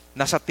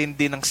na sa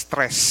tindi ng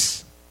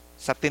stress,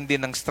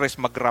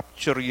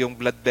 mag-rupture yung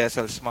blood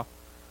vessels mo.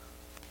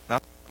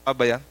 Tama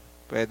ba yan?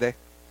 Pwede.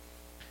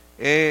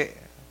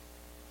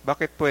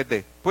 Bakit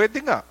pwede?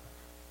 Pwede nga.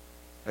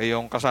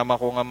 Yung kasama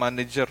ko nga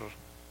manager,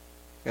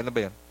 kailan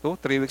ba yan?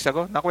 3 weeks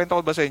ago? Nakwento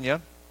ko ba sa inyo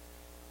yan?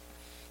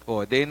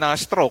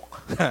 Na-stroke.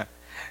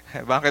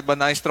 Bakit ba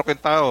na-stroke yung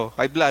tao?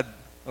 High blood.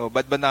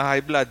 Ba't ba na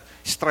high blood?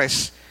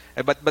 Stress.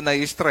 Ba't ba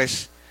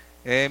na-stress?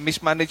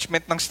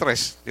 Mismanagement ng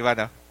stress. Di ba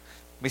na?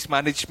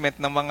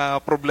 Mismanagement ng mga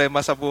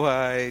problema sa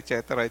buhay,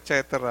 etc., etc.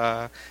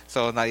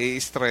 So,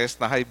 nai-stress,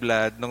 na high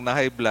blood. Nung na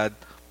high blood,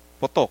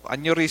 putok.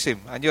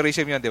 Aneurysm.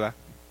 Aneurysm yun, di ba?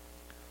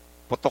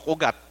 Putok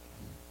ugat.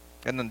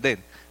 Ganun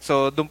din.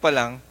 So, doon pa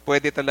lang,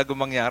 pwede talaga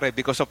mangyari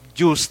because of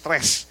due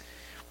stress.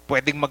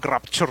 Pwedeng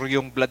mag-rupture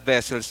yung blood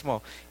vessels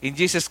mo. In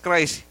Jesus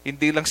Christ,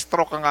 hindi lang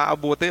stroke ang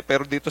aabuti,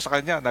 pero dito sa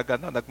kanya,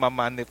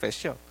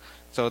 nagmamanifest yun.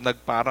 So,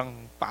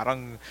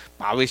 parang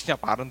pawis niya,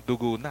 parang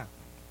dugo na.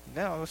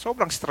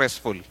 Sobrang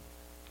stressful.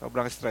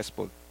 Sobrang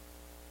stressful.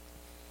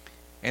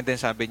 And then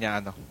sabi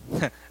niya,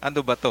 ano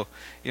ba to?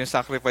 Yung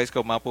sacrifice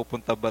ko,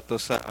 mapupunta ba to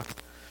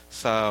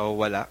sa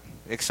wala?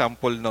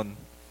 Example nung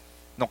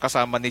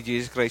kasama ni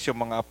Jesus Christ yung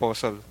mga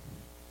apostle.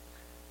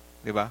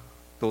 Di ba?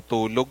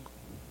 Tutulog.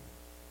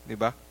 Di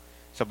ba?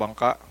 Sa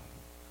bangka.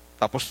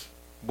 Tapos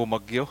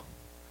bumagyo.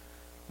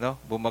 No?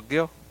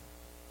 Bumagyo.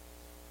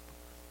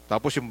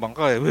 Tapos yung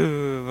bangka,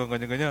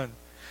 ganyan-ganyan.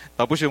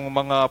 Tapos yung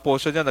mga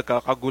apostle niya,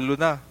 nagkakagulo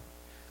na.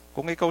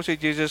 Kung ikaw si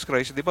Jesus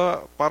Christ, di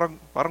ba,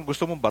 parang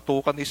gusto mong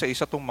batukan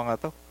isa-isa tong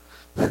mga to.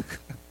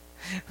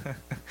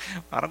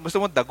 Parang gusto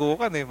mong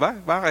dagukan eh.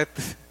 Bakit?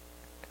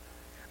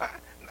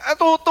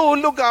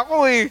 Natutulog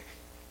ako eh.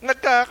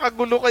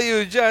 Nagkakagulo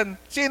kayo dyan.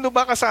 Sino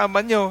ba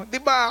kasama nyo?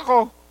 Di ba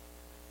ako?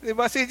 Di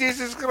ba si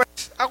Jesus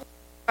Christ? Ako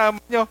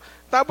kasama nyo.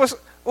 Tapos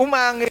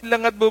umangin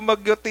lang at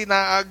bumagyo,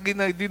 tinaagin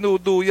na,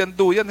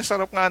 dinuduyan-duyan.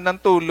 Sarap nga ng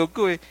tulog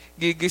ko eh.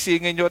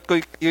 Gigisingin nyo at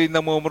kayo'y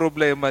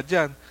namumroblema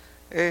dyan.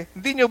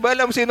 Hindi nyo ba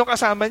alam sino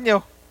kasama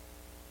nyo?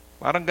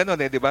 Parang ganun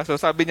eh, di ba? So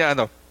sabi niya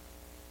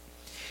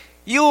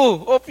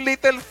You of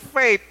little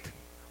faith,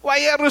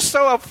 why are you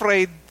so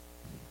afraid?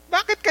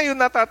 Bakit kayo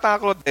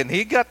natatakot? And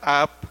he got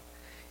up,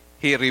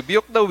 he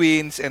rebuked the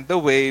winds and the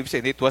waves,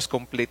 and it was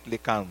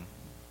completely calm.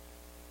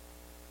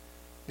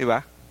 Di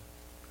ba?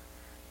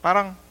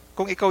 Parang,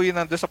 kung ikaw yun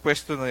nandun sa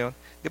pwesto na yun,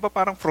 di ba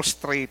parang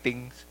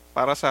frustrating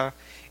para sa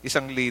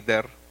isang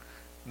leader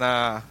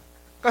na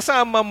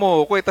kasama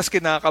mo ko, tas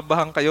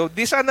kinakabahan kayo,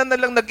 di sana na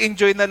lang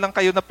nag-enjoy na lang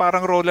kayo na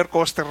parang roller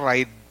coaster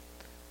ride.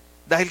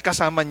 Dahil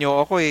kasama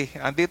nyo ako eh.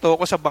 Andito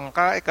ako sa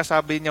bangka,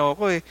 kasabi nyo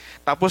ako eh.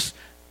 Tapos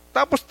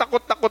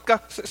takot-takot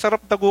ka,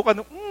 sarap dagukan.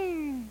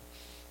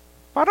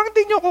 Parang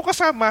hindi nyo ako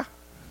kasama.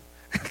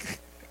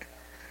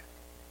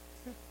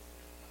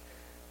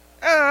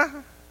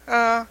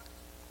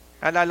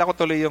 Alala ko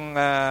tuloy yung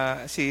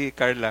si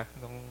Carla,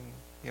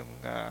 yung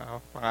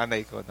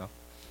panganay ko, no?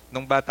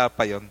 Nung bata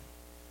pa yon,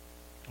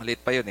 maliit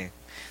pa yun eh.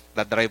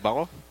 Dadrive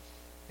ako.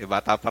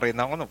 Bata pa rin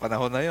ako nung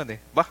panahon na yun eh.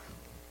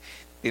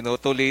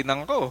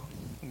 Tinutulinan ko.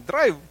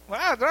 Drive.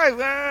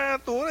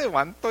 Tuloy.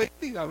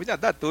 120. Sabi niya,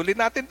 Dad, tuloy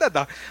natin,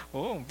 Dad.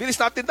 Bilis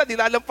natin, Dad.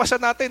 Ilalampasan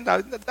natin.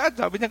 Dad,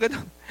 sabi niya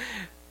gano'n.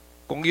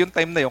 Kung yung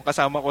time na yun,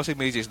 kasama ko si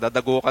Mrs.,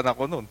 dadagukan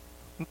ako nun.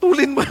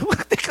 Tulin mo.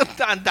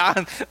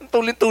 Daan-daan.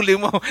 Tulin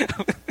mo.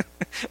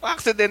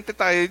 Aksidente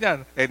tayo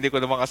niyan. Hindi ko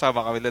naman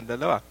kasama kami lang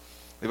dalawa.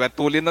 Diba,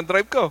 tulin ng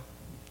drive ko.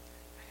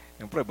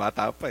 Siyempre,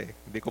 bata pa eh.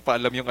 Hindi ko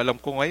pa alam yung alam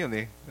ko ngayon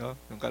eh. No?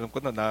 Yung alam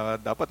ko na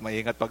dapat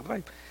maingat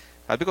pag-drive.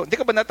 Sabi ko, hindi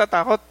ka ba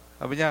natatakot?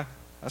 Sabi niya,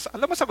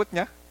 alam mo sagot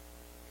niya?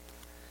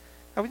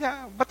 Sabi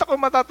niya, ba't ako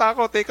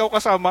matatakot? Ikaw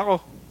kasama ko.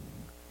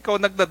 Ikaw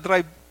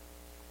nagda-drive.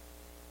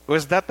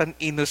 Was that an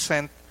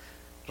innocent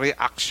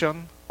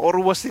reaction? Or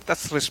was it a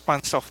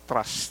response of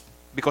trust?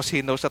 Because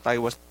he knows that I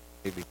was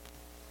driving.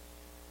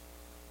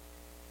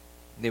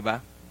 Diba?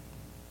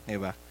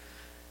 Diba?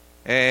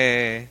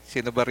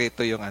 Sino ba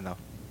rito yung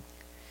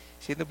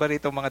Sino ba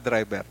rito mga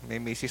driver?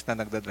 May misis na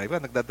nagda-drive.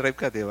 Nagda-drive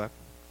ka, di ba?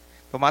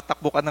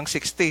 Tumatakbo ka ng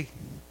 60.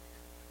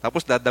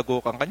 Tapos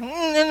dadagukan ka.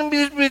 Anong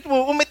bilis-bilis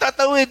mo? May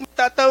tatawid.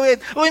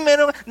 Uy,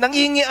 meron,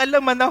 nangingi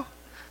alam,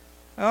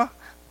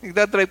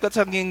 Nagda-drive ka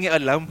sa nangingi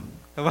alam.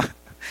 Diba?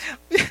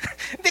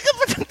 Hindi ka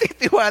pa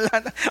titiwala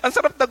na. Ang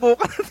sarap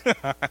dagukan.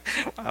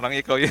 Parang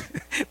ikaw yun.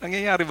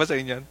 Nangyayari ba sa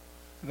inyo?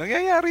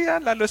 Nangyayari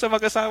yan, lalo sa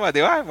mag-asawa,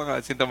 di ba?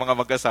 Mga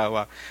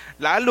mag-asawa.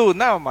 Lalo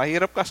na,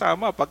 mahirap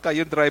kasama pagka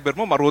yung driver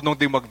mo marunong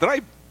din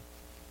mag-drive.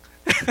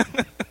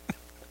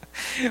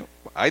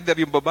 Either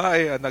yung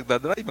babae ang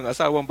nagdadrive, mga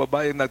asawang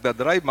babae ang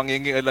nagdadrive,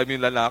 mangingialam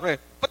yung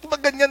lalaki. Ba't ba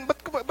ganyan? Ba't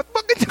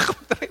ba ganyan ka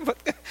mag-drive?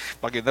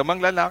 Pag yun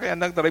namang lalaki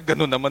ang nag-drive,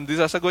 ganun naman din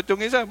sasagot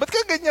yung isa. Ba't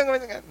ka ganyan?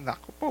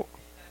 Naku po.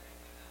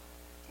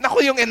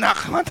 Naku yung anak.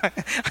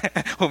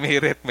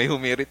 May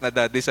humirit na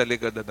daddy sa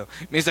likod. Ano.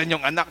 Minsan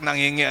yung anak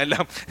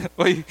nangingialam.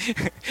 Oy,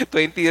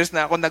 20 years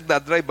na ako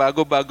nagdadrive,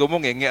 bago-bago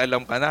mo,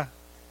 ngingialam ka na.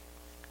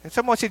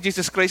 Sa mo si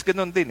Jesus Christ,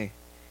 ganun din eh.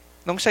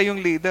 Nung siya yung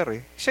leader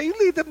eh. Siya yung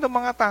leader ng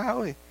mga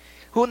tao eh.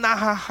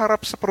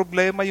 Nahaharap sa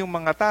problema yung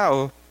mga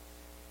tao.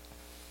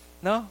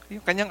 No?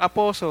 Yung kanyang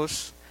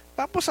apostles.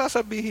 Tapos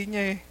sasabihin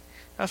niya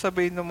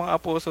sasabihin ng mga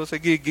apostles,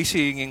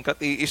 gigisingin ka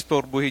at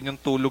iistorbuhin yung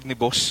tulog ni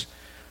boss.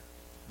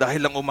 Dahil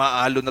lang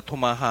umaalon at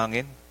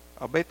humahangin.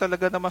 Abay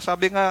talaga naman,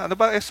 sabi nga, ano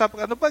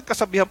ba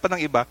kasabihan pa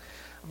ng iba?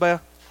 Aba,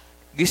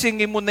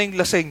 gisingin mo na yung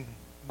lasing.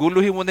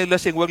 Guluhin mo na yung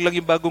lasing, wag lang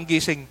yung bagong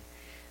gising.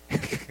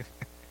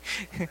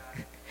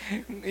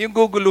 Yung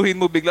guguluhin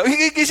mo bigla,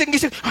 gising.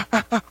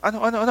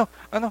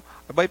 Ano?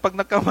 Abay, pag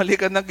nagkamali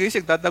ka ng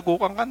gising,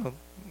 dadagukan ka nun.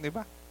 Di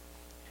ba?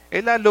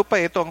 Lalo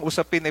pa ito, ang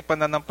usapin ay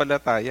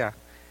pananampalataya.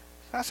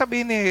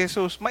 Sasabihin ni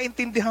Jesus,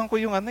 naintindihan ko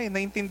yung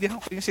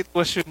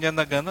sitwasyon niya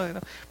na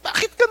gano'n.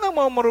 Bakit ka na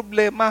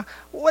problema?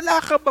 Wala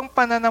ka bang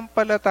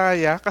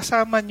pananampalataya?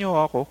 Kasama niyo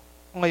ako.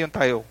 Ngayon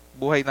tayo,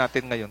 buhay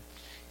natin ngayon.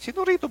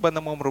 Sino rito ba na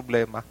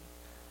problema?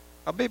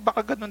 Abay,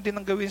 baka ganun din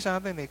ang gawin sa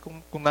atin eh.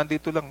 Kung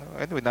nandito lang,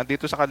 anyway,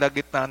 nandito sa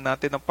kalagitnaan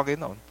natin ng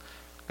Panginoon.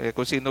 Kaya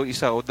kung sino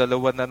isa o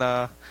dalawa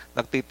na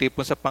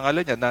nagtitipon sa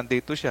pangalan niya,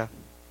 nandito siya.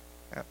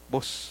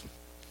 Boss,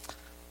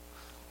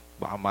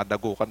 baka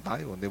madagukan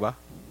tayo, di ba?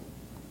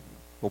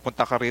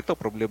 Pupunta ka rito,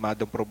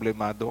 problemado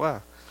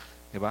ka.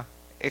 Di ba?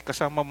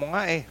 Kasama mo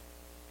nga eh.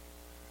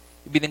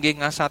 Ibinigay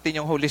nga sa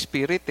atin yung Holy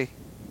Spirit eh.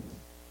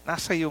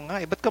 Nasa iyo nga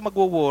eh. Ba't ka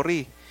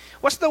magwo-worry?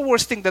 What's the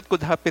worst thing that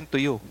could happen to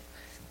you?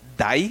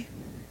 Die?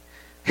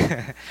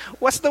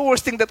 What's the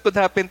worst thing that could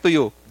happen to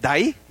you?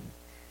 Die?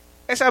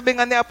 Sabi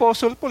nga ni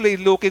Apostle Paul,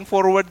 looking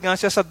forward nga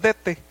siya sa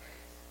death eh.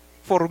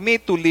 For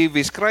me to live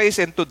is Christ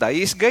and to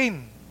die is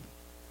gain.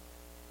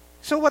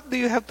 So what do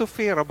you have to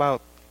fear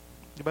about?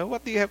 Diba?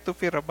 What do you have to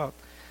fear about?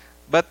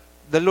 But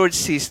the Lord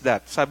sees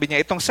that. Sabi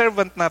niya, itong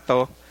servant na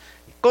to,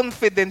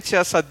 confident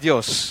siya sa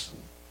Diyos.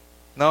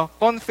 No?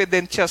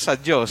 Confident siya sa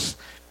Diyos.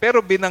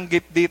 Pero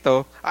binanggit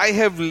dito, I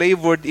have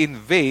labored in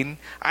vain,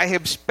 I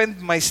have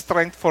spent my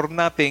strength for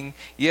nothing,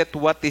 yet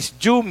what is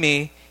due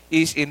me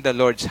is in the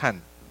Lord's hand.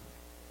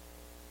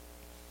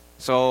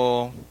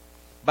 So,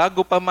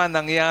 bago pa man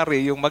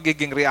nangyari yung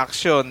magiging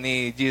reaksyon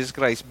ni Jesus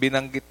Christ,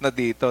 binanggit na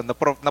dito,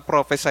 na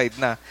prophesied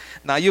na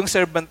yung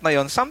servant na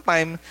yon,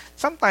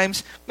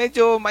 sometimes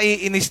medyo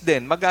maiinis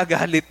din,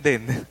 magagalit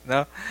din.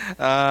 No?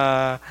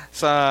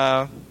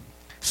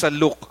 Sa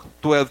Luke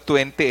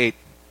 12:28,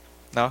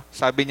 no?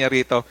 Sabi niya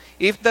rito,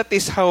 if that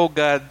is how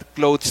God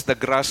clothes the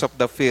grass of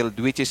the field,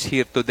 which is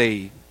here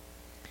today,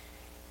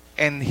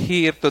 and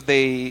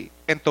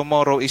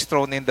tomorrow is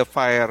thrown in the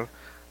fire,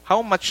 how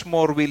much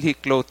more will He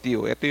clothe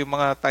you? Ito yung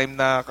mga time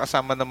na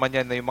kasama naman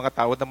yan, na yung mga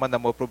tao naman na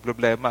mo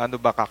problema,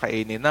 ano ba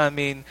kakainin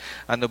namin?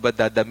 Ano ba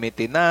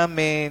dadamitin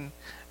namin?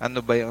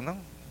 Ano ba yung,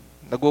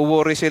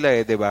 nagwo-worry sila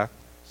di ba?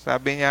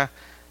 Sabi niya,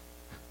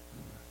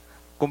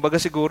 kumbaga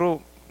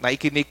siguro,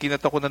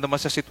 naikinikinat ako na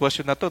naman sa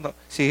sitwasyon na to. No?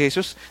 Si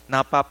Jesus,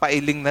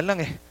 napapailing na lang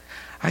eh.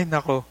 Ay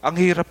nako, ang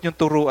hirap niyong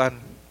turuan.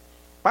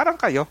 Parang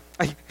kayo.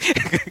 Ay,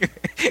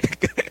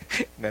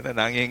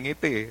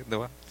 nangingiti eh.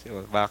 Diba?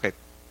 Bakit?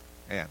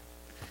 Ayan.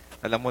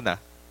 Alam mo na,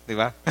 di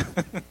ba?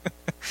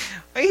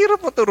 Ay,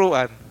 hirap mo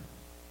turuan.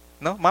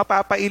 No?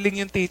 Mapapailing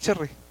yung teacher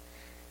eh.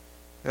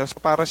 So,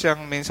 para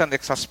siyang minsan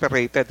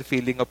exasperated,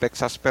 feeling of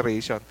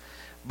exasperation.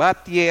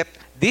 But yet,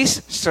 this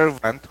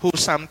servant who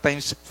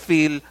sometimes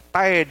feel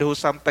tired, who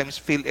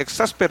sometimes feel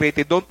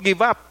exasperated, don't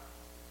give up.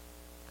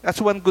 That's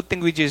one good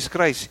thing with Jesus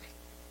Christ.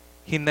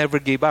 He never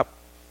gave up.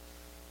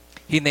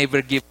 He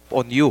never gave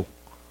up on you,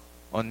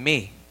 on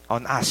me,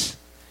 on us.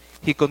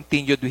 He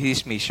continued with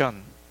His mission.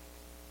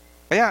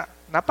 Kaya,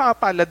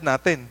 napakapalad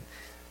natin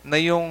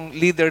na yung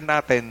leader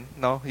natin,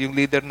 no? Yung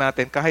leader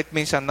natin, kahit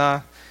minsan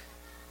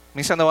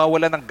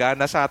nawawala ng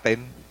gana sa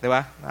atin, di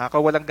ba?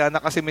 Nakakawalang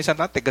gana kasi minsan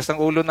tigas ng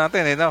ulo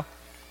natin, no?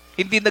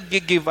 Hindi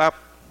nag-give up.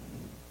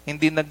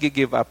 Hindi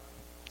nag-give up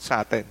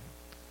sa atin.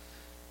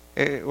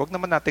 Wag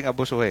naman nating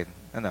abusuhin.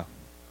 Ano?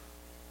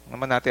 Wag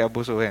naman natin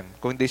abusuhin.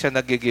 Kung hindi siya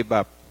nag-give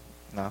up,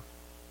 no?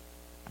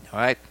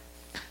 Alright?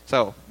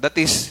 So, that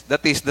is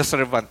the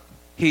servant.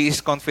 He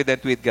is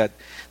confident with God.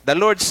 The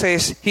Lord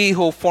says, He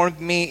who formed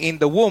me in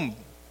the womb,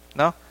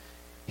 no?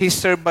 His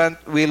servant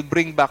will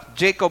bring back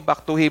Jacob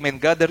back to Him and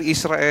gather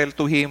Israel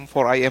to Him,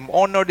 for I am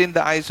honored in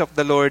the eyes of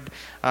the Lord.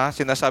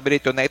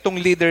 Sinasabi dito na itong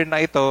leader na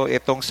ito,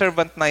 itong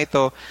servant na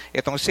ito,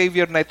 itong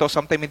Savior na ito,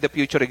 sometime in the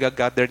future,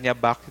 i-gather niya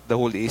back the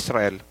whole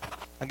Israel.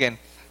 Again,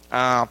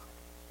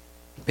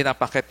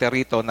 pinapakita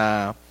rito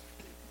na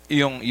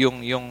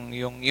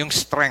yung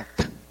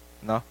strength,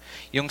 no?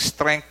 Yung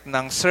strength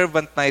ng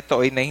servant na ito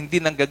ay na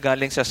hindi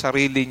nanggagaling sa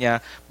sarili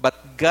niya, but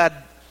God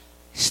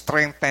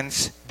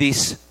strengthens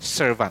this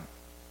servant.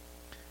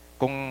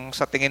 Kung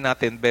sa tingin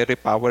natin, very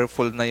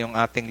powerful na yung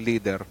ating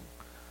leader,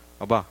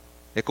 aba,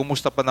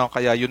 kumusta pa na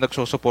kaya yung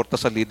nagsusuporta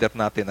sa leader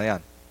natin na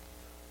yan?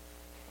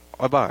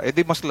 Aba,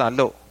 di mas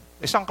lalo.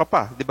 Saan ka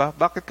pa, di ba?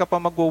 Bakit ka pa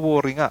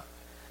mag-worry nga?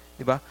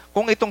 Di ba?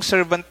 Kung itong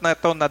servant na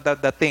ito na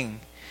dadating,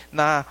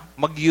 na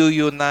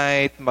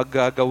mag-unite,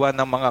 maggagawa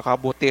ng mga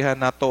kabutihan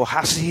na to,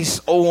 has his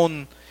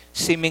own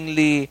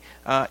seemingly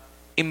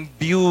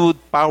imbued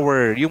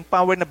power, yung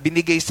power na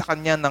binigay sa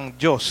kanya ng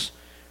Diyos.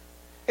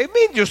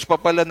 May Diyos pa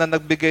pala na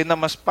nagbigay na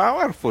mas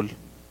powerful.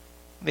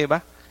 Di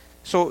ba?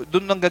 So,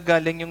 doon nang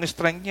gagaling yung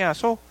strength niya.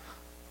 So,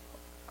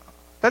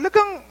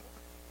 talagang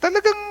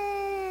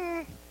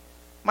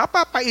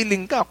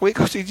mapapailing ka kung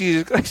ikaw si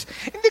Jesus Christ.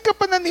 Hindi ka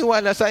pa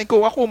naniwala sa akin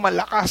kung ako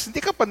malakas.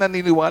 Hindi ka pa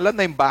naniniwala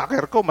na yung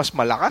backer ko mas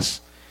malakas.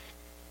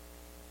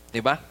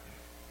 Di ba?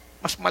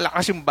 Mas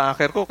malakas yung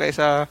backer ko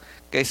kaysa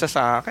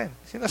sa akin.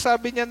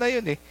 Sinasabi niya na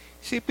yun eh.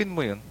 Isipin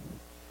mo yun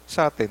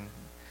sa atin.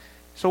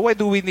 So why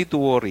do we need to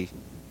worry?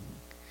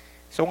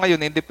 So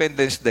ngayon,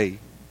 Independence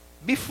Day,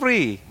 be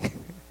free.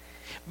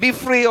 Be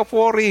free of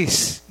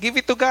worries. Give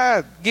it to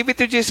God. Give it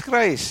to Jesus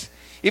Christ.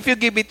 If you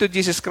give it to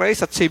Jesus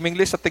Christ at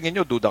seemingly sa tingin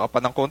nyo, duda ka pa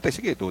ng konti.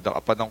 Sige, duda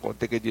ka pa ng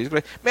konti kay Jesus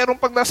Christ. Meron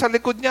pang nasa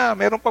likod niya.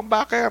 Meron pang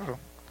backer.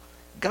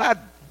 God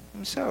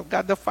himself,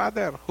 God the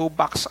Father, who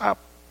backs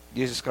up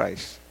Jesus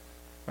Christ.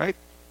 Right?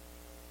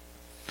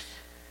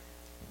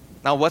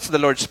 Now, what's the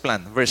Lord's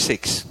plan? Verse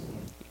 6.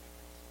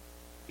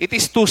 It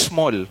is too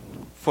small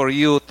for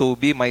you to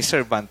be my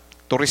servant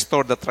to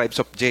restore the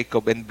tribes of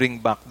Jacob and bring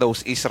back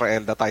those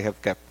Israel that I have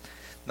kept.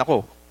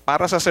 Nako,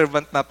 para sa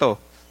servant na to,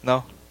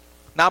 no?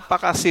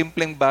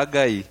 Napaka-simpleng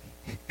bagay.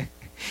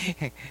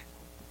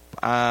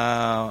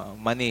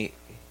 Mani,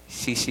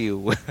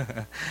 sisiw,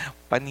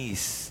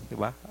 panis, di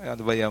ba?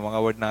 Ano ba yung mga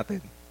word natin?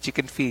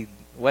 Chicken feed,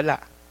 wala.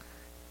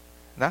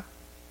 Na?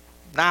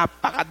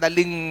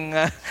 Napakadaling,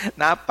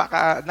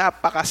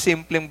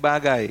 napaka-simpleng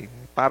bagay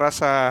para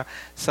sa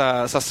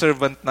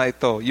servant na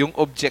ito. Yung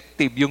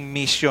objective, yung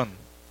mission.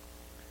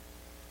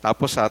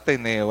 Tapos sa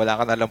atin, wala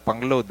ka na lang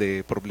pang-load,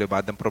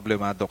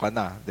 problemado ka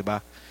na, di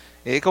ba?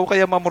 Ikaw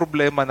kaya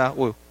mamroblema na,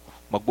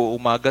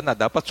 mag-uumaga na,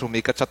 dapat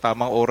sumikat sa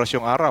tamang oras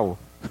yung araw.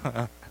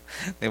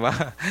 Di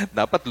ba?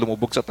 Dapat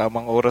lumubog sa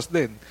tamang oras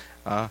din.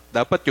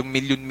 Dapat yung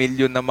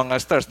milyon-milyon na mga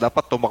stars,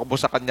 dapat tumakbo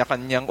sa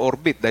kanya-kanyang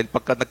orbit dahil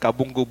pagka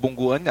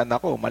nagkabunggu-bungguan yan,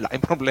 ako,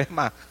 malaking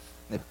problema.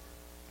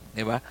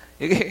 Di ba?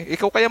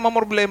 Ikaw kaya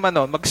mamroblema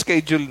nun,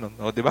 mag-schedule nun,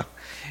 di ba?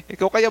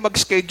 Ikaw kaya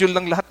mag-schedule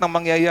ng lahat ng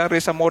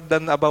mangyayari sa more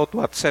than about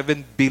 7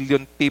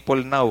 billion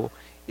people now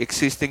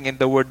existing in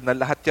the world, na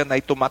lahat yan ay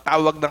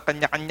tumatawag ng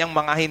kanya-kanyang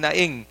mga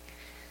hinaing,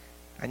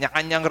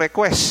 kanya-kanyang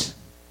request.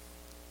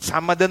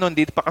 Sama doon,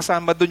 hindi pa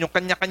kasama doon yung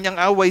kanya-kanyang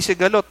away,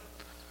 sigalot.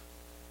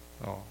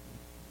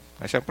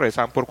 Siyempre,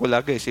 sample ko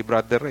lagi, si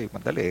Brother Ray,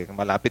 madali,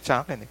 malapit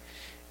sa akin.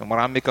 Yung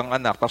marami kang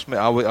anak, tapos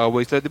may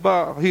away-away sila, di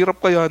ba?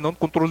 Hirap kaya noon,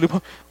 kontrol mo.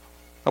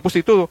 Tapos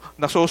ito,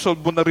 nasosolve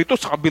mo na rito,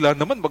 sa kabila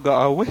naman,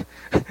 mag-aaway.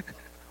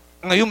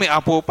 Ngayon may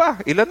apo pa.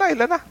 Ilan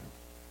na?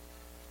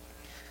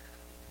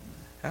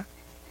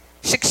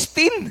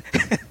 16!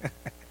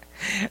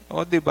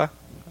 Di ba?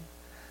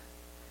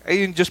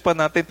 Yung Diyos pa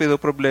natin, pero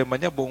problema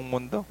niya, buong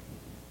mundo.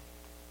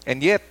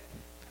 And yet,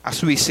 as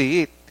we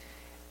see it,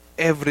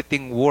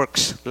 everything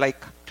works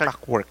like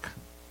clockwork.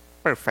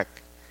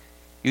 Perfect.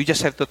 You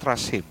just have to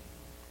trust Him.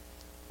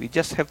 We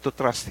just have to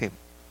trust Him.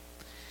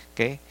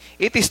 Okay?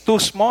 It is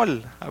too small.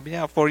 Sabi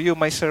niya, for you,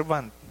 my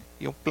servant.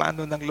 Yung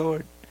plano ng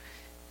Lord.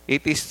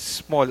 It is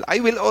small.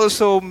 I will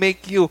also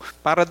make you,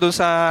 para doon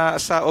sa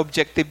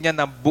objective niya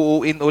na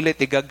buuin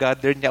ulit,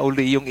 igagather niya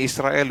uli yung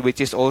Israel,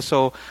 which is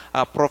also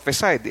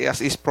prophesied,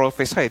 as is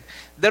prophesied.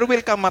 There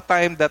will come a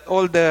time that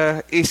all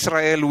the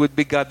Israel would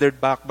be gathered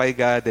back by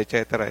God,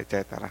 etc.,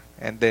 etc.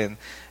 And then,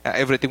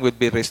 everything will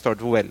be restored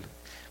well.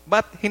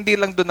 But, hindi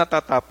lang doon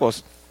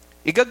natatapos.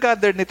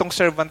 Igagather nitong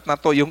servant na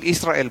to yung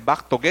Israel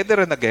back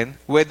together and again,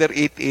 whether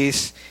it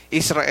is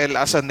Israel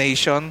as a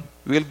nation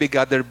will be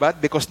gathered back,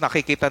 because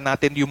nakikita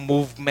natin yung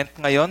movement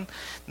ngayon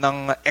ng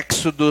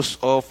exodus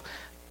of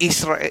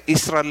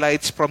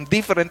Israelites from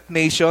different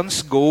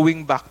nations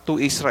going back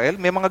to Israel.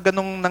 May mga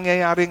ganong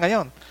nangyayari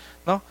ngayon.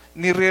 No?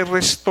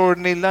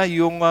 Nire-restore nila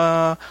yung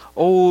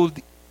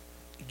old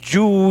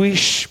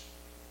Jewish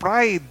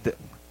pride,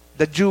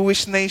 the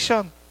Jewish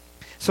nation.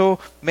 So,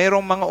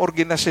 merong mga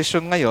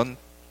organisasyon ngayon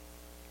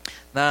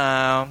na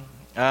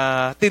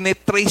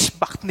tinetrace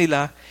back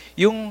nila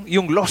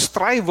yung lost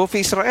tribe of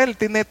Israel.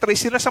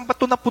 Tinetrace nila, saan ba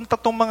ito napunta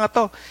itong mga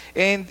to?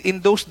 And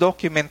in those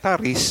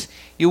documentaries,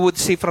 you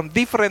would see from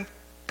different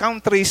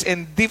countries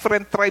and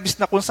different tribes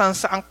na kung saan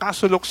ang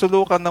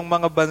kasulok-sulukan ng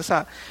mga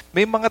bansa.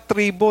 May mga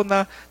tribo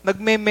na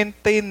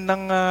nagme-maintain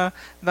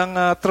ng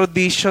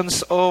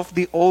traditions of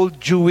the old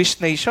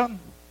Jewish nation.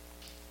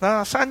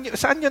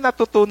 Saan nyo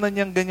natutunan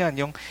yung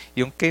ganyan?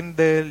 Yung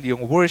candle,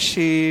 yung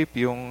worship,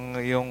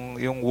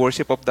 yung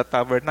worship of the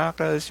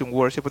tabernacles, yung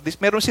worship of this.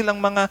 Meron silang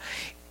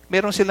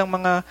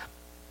mga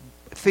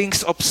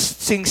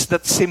things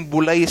that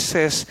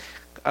symbolizes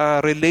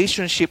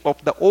relationship of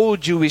the old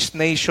Jewish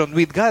nation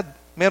with God.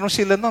 Meron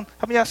sila nun.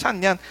 Sabi niya,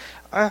 saan yan?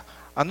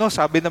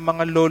 Sabi ng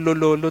mga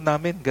lolo-lolo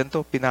namin,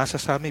 ganito,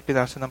 pinasa sa amin,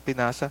 pinasa ng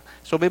pinasa.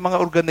 So may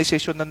mga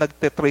organization na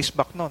nagte-trace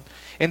back nun.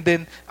 And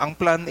then, ang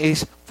plan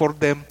is for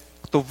them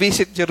to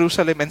visit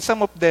Jerusalem, and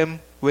some of them,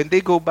 when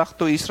they go back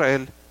to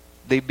Israel,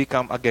 they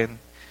become again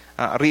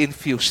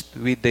reinfused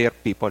with their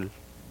people.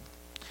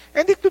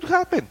 And it could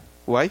happen.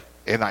 Why?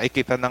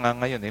 Nakikita na nga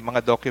ngayon,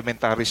 mga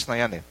documentaries na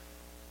yan.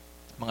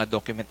 Mga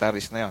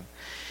documentaries na yan.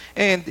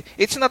 And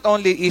it's not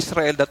only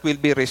Israel that will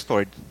be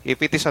restored.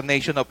 If it is a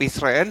nation of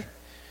Israel,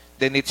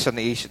 then it's a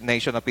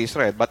nation of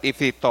Israel. But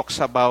if it talks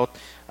about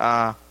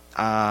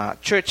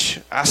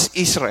church as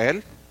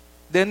Israel,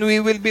 then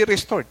we will be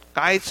restored.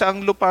 Kahit sa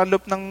ang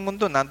lupalop ng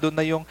mundo, nandun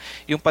na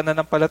yung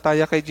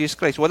pananampalataya kay Jesus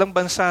Christ. Walang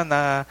bansa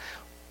na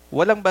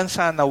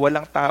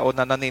walang tao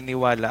na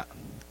naniniwala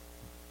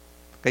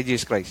kay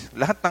Jesus Christ.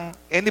 Lahat ng,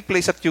 any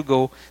place that you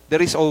go,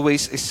 there is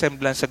always a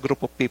semblance, a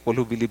group of people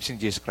who believes in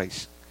Jesus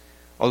Christ.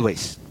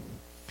 Always.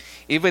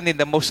 Even in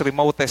the most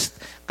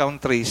remotest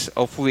countries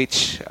of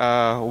which,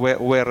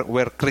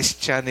 where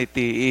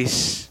Christianity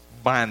is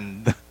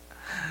banned.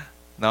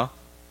 No?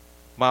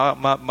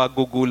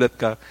 Magugulat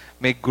ka,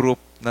 may group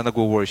na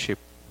nag-worship.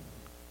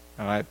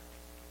 Alright?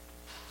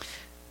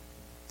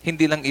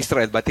 Hindi lang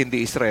Israel, but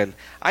hindi Israel.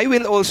 I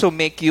will also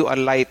make you a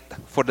light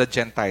for the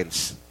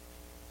Gentiles.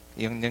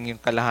 Yung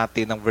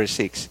kalahati ng verse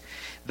 6.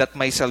 That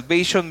my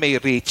salvation may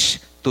reach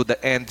to the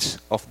ends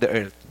of the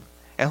earth.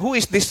 And who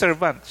is this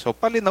servant? So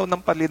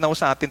palinaw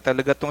sa atin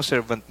talaga itong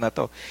servant na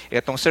to.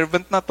 Itong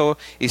servant na to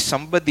is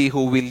somebody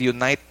who will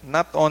unite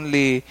not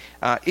only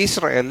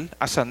Israel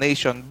as a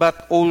nation,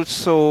 but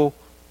also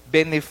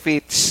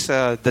benefits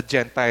the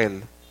Gentile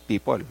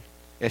people.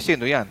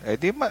 Sino yan?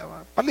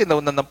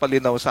 Palinaw na ng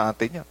palinaw sa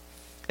atin yan.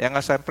 Kaya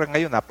nga siyempre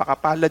ngayon,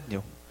 napakapalad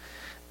nyo.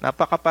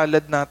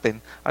 Napakapalad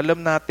natin.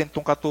 Alam natin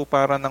itong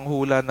katuparan ng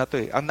hula na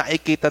to. Ang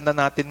nakikita na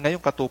natin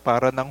ngayon,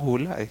 katuparan ng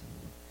hula.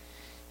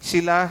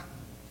 Sila,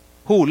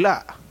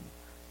 hula.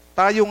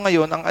 Tayo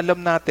ngayon, ang alam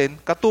natin,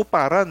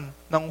 katuparan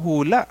ng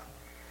hula.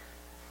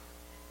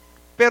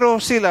 Pero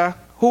sila,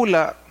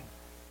 hula,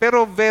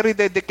 pero very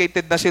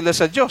dedicated na sila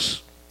sa Diyos.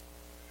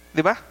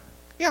 Di ba?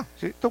 Yeah,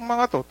 itong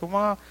mga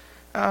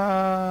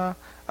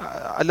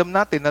alam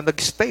natin na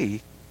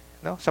nag-stay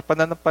sa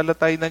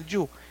pananampalataya ng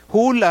Jew.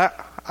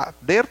 Hula, at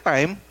their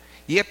time,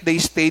 yet they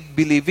stayed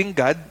believing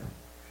God.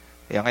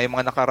 Yan nga yung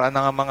mga nakaraan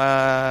ng mga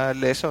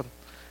lesson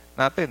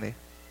natin.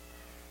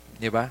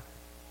 Di ba?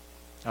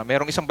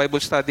 Merong isang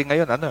Bible study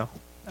ngayon,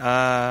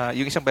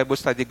 yung isang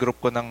Bible study group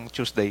ko ng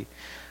Tuesday,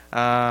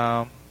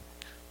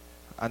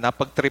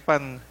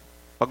 napagtripan,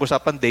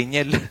 pag-usapan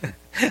Daniel.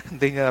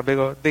 Daniel, sabi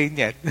ko,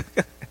 Daniel.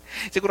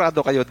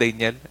 Sigurado kayo,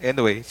 Daniel.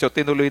 Anyway, so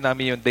tinuloy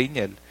namin yung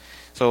Daniel.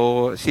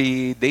 So,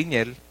 si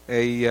Daniel,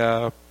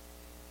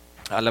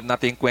 alam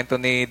natin yung kwento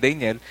ni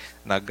Daniel,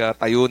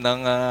 nagtayo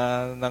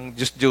ng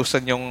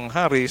Diyos-Diyosan yung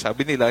hari.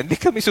 Sabi nila, hindi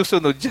kami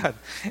susunod dyan.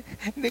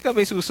 Hindi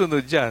kami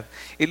susunod dyan.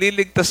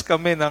 Ililigtas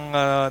kami ng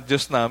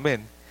Diyos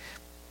namin.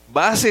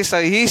 Base sa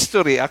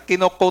history,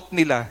 kino-quote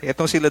nila,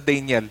 itong sila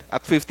Daniel,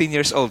 at 15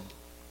 years old.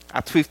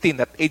 At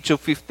 15, at age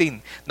of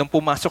 15, nung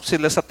pumasok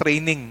sila sa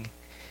training.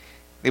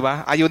 Di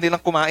ba? Ayaw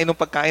nilang kumain ng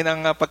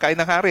pagkain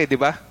ng hari, di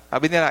ba?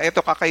 Sabi nila, eto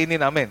kakainin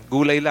namin,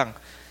 gulay lang.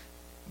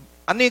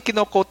 Ano yung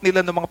kino-quote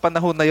nila noong mga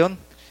panahon na yon?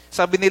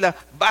 Sabi nila,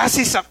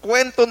 base sa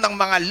kwento ng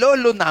mga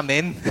lolo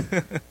namin,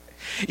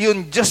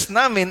 yung Diyos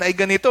namin ay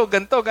ganito,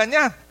 ganito,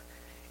 ganyan.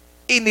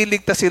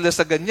 Iniligtas sila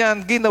sa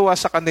ganyan, ginawa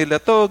sa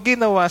kanila to,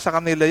 ginawa sa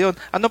kanila yon.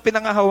 Anong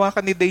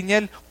pinangahawakan ni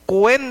Daniel?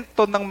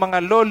 Kwento ng mga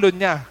lolo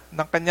niya,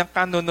 ng kanyang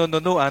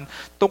kanununuan,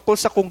 tungkol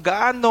sa kung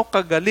gaano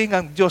kagaling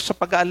ang Diyos sa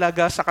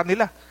pag-aalaga sa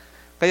kanila.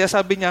 Kaya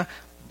sabi niya,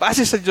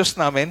 base sa Diyos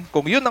namin,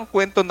 kung yun ang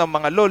kwento ng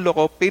mga lolo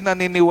ko,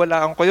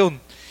 pinaniniwalaan ko yun.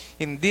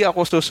 Hindi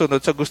ako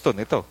susunod sa gusto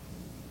nito.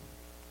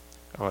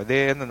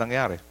 Ano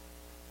nangyari?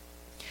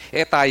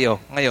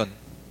 Tayo, ngayon,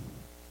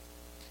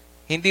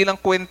 hindi lang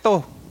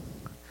kwento,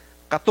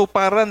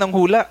 katuparan ng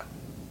hula.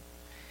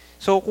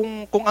 So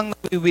kung ang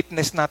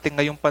witness natin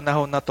ngayong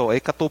panahon na to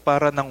ay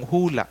katuparan ng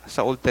hula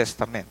sa Old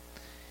Testament,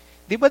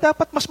 di ba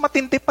dapat mas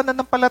matindi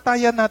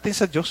pananampalataya natin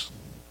sa Diyos?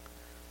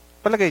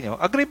 Palagay nyo,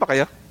 agree ba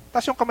kayo?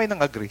 Taas yung kamay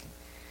ng agree.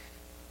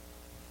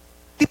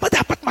 Di ba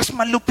dapat mas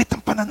malupit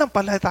ang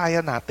pananampalataya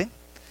natin?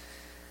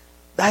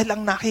 Dahil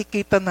ang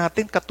nakikita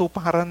natin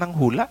katuparan ng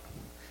hula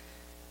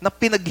na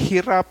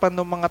pinaghirapan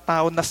ng mga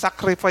tao, na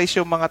sacrifice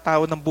yung mga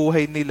tao ng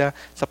buhay nila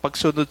sa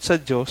pagsunod sa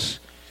Diyos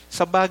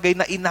sa bagay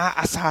na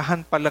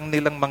inaasahan pa lang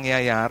nilang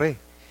mangyayari.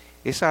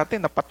 Sa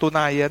atin,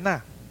 napatunayan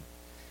na.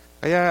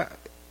 Kaya,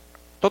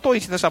 totoo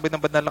yung sinasabi ng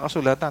banal na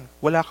kasulatan,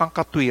 wala kang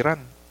katwiran.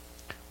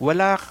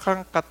 Wala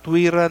kang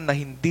katwiran na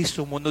hindi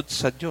sumunod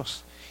sa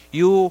Diyos.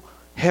 You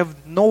have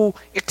no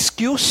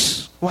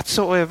excuse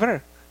whatsoever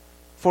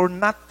for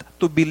not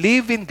to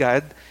believe in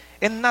God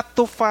and not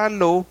to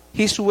follow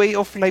His way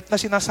of life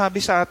na sinasabi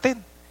sa atin.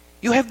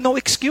 You have no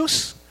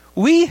excuse.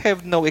 We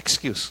have no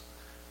excuse.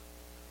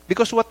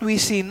 Because what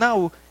we see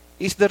now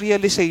is the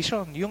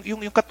realization,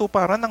 yung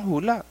katuparan ng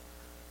hula.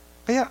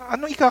 Kaya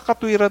ano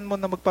ikakatwiran mo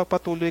na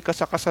magpapatuloy ka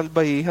sa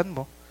kasalbahihan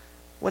mo?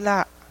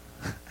 Wala.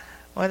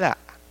 Wala.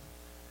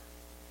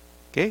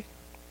 Okay?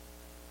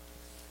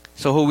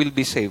 So who will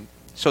be saved?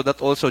 So that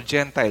also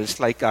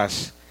Gentiles like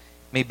us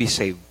may be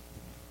saved.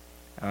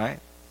 Alright?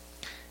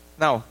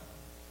 Now,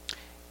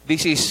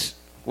 this is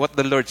what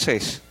the Lord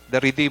says. The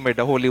Redeemer,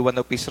 the Holy One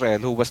of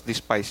Israel who was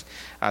despised.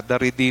 The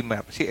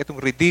Redeemer. Itong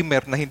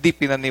Redeemer na hindi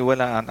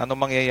pinaniwalaan, ano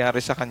mangyayari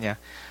sa kanya?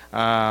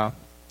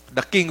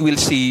 The King will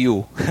see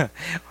you.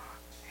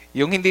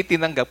 Yung hindi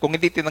tinanggap, kung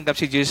hindi tinanggap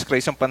si Jesus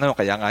Christ ang panahon,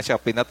 kaya nga siya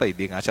pinatay,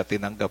 di nga siya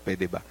tinanggap,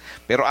 di ba?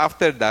 Pero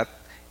after that,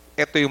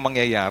 ito yung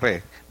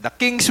mangyayari. The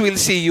kings will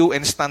see you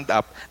and stand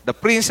up. The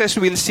princes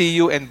will see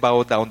you and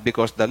bow down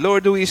because the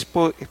Lord who is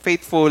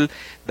faithful,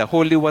 the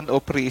Holy One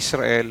of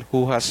Israel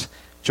who has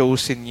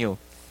chosen you.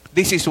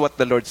 This is what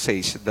the Lord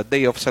says, the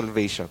day of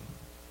salvation.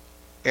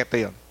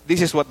 Ito yun. This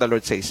is what the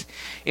Lord says.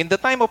 In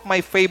the time of my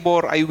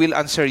favor, I will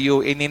answer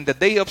you, and in the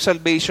day of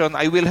salvation,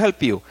 I will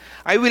help you.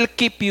 I will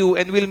keep you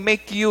and will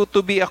make you to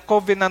be a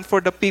covenant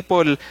for the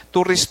people to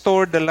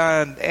restore the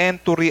land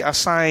and to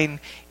reassign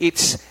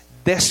its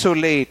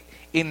desolate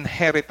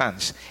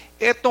inheritance.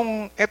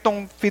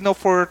 Etong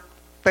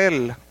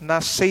fino-foretell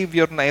na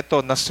Savior na ito,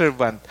 na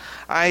servant,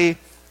 ay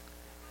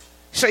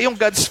siya yung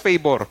God's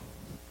favor.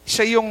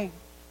 Siya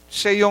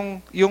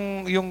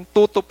yung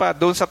tutupa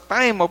doon sa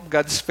time of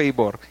God's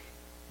favor.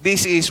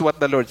 This is what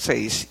the Lord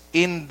says,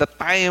 in the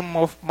time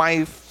of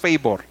my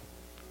favor.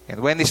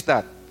 And when is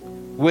that?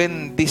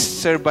 When this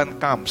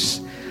servant comes,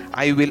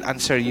 I will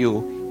answer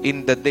you.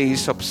 In the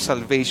days of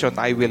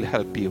salvation, I will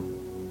help you.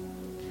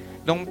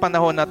 Nung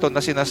panahon na to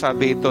na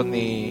sinasabi ito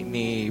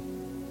ni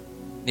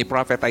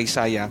Prophet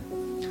Isaiah,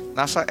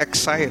 nasa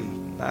exile,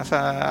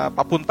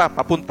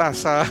 papunta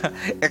sa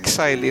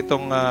exile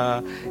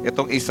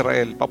itong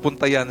Israel.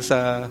 Papunta yan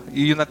sa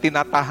yun na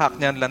tinatahak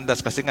niyan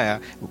landas kasi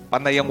nga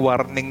panay ang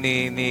warning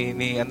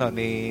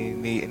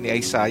ni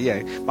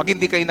Isaiah. Pag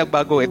hindi kayo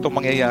nagbago, itong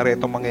mangyayari.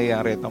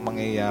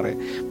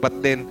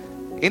 But then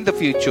in the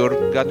future,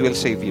 God will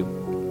save you.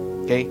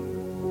 Okay?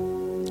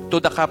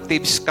 To the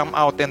captives, come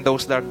out in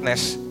those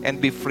darkness and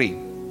be free.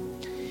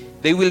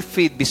 They will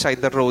feed beside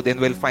the road and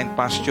will find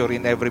pasture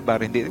in every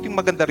barren. Ito yung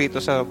maganda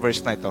rito sa verse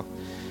na ito.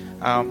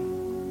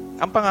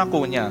 Ang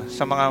pangako niya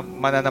sa mga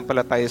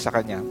mananampalataya sa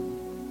Kanya,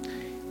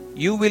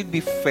 you will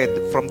be fed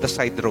from the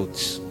side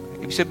roads.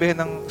 Ibig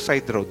sabihin ng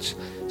side roads.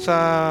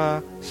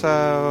 Sa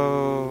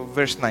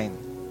verse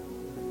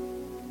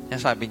 9,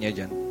 sabi niya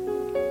dyan,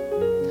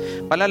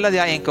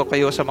 palalayain ko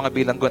kayo sa mga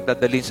bilanggo at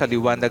dadalhin sa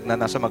liwanag na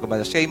nasa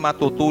magmamahal. Siya'y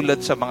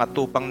matutulad sa mga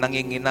tupang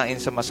nanginginain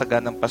sa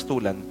masaganang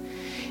pastulan.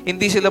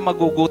 Hindi sila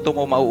magugutom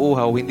o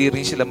mauuhaw, hindi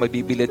rin sila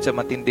mabibilad sa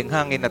matinding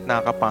hangin at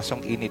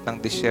nakakapasong init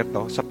ng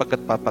disyerto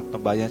sapagkat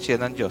papatnubayan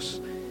siya ng Diyos.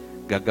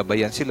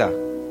 Gagabayan sila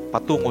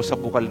patungo sa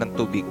bukal ng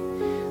tubig.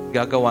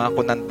 Gagawa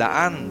ako ng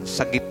daan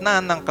sa gitna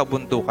ng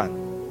kabundukan.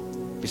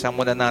 Pisa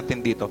muna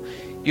natin dito.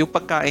 Yung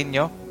pagkain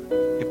nyo,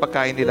 yung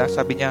pagkain nila,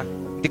 sabi niya,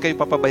 hindi kayo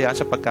papabayaan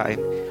sa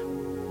pagkain.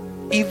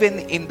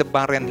 Even in the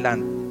barren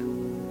land,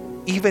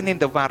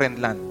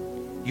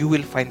 you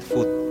will find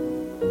food.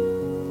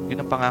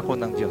 Yun ang pangako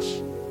ng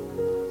Diyos.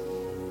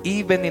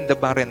 Even in the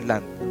barren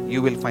land, you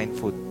will find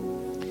food.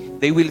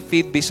 They will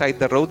feed beside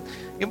the road.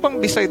 Yung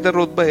pang beside the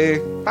road ba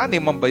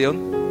taniman ba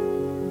yun?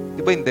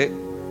 Di ba hindi?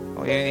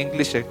 O, yung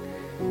English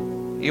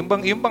Yung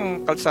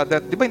bang kalsada,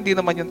 di ba hindi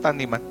naman yung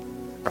taniman?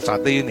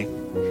 Kalsada yun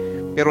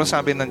Pero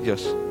sabi ng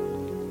Diyos,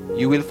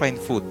 you will find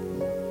food.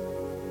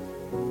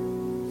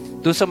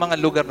 Doon sa mga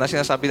lugar na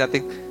sinasabi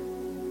natin,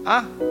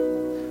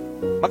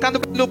 magkano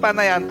ba lupa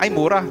na yan? Ay,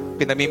 mura.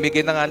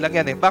 Pinamimigay na nga lang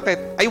yan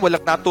Bakit? Ay,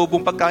 walang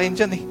natubong pagkain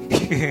dyan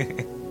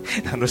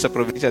Ano sa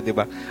probinsya, di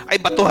ba?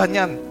 Ay, batuhan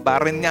yan.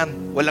 Barren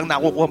yan. Walang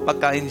nakukuhang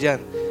pagkain dyan.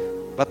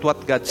 But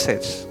what God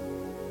says,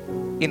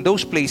 in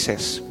those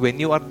places, when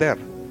you are there,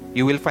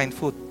 you will find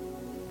food.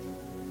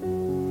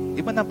 Di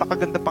ba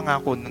napakaganda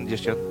pangako ng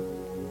Diyos yun?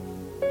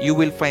 You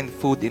will find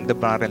food in the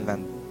barren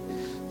land.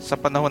 Sa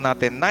panahon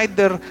natin,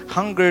 neither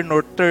hunger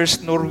nor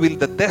thirst nor will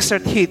the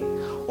desert heat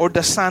or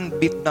the sun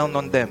beat down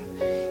on them.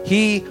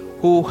 He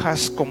who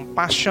has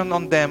compassion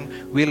on them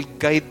will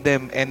guide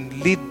them and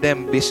lead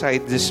them beside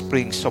the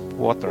springs of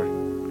water.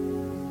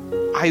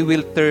 I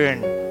will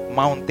turn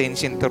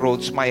mountains into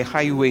roads. My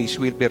highways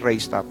will be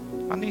raised up.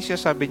 Ano yung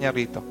sinasabi niya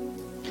rito?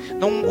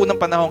 Noong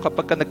unang panahon,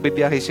 kapag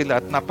nagbibiyahe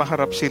sila at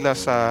napaharap sila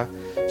sa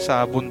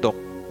bundok,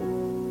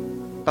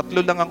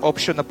 tatlo lang ang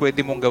option na pwede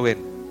mong gawin.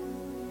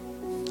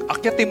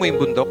 Akyatin mo yung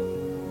bundok,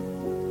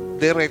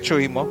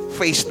 diretsuhin mo,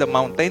 face the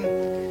mountain,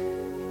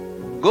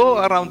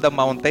 go around the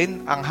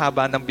mountain, ang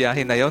haba ng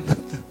biyahe na yon.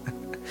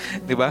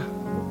 Di ba?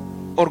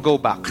 Or go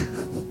back.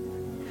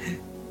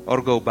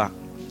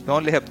 You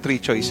only have 3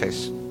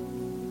 choices.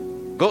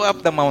 Go up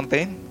the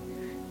mountain,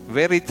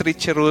 very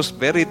treacherous,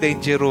 very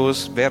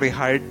dangerous, very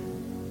hard.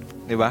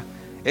 Di ba?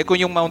 Kung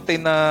yung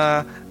mountain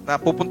na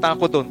pupunta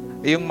ako doon,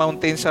 yung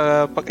mountain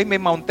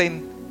may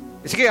mountain.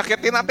 Sige,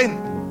 akyatin natin.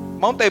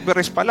 Mount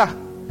Everest pala.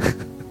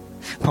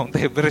 Mount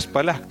Everest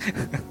pala.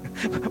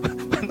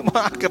 Paano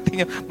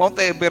makakyatin yun? Mount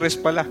Everest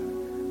pala.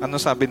 Ano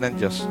sabi ng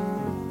Diyos?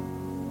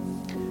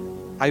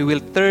 I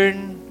will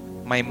turn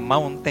my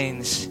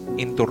mountains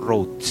into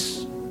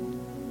roads,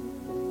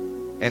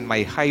 and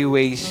my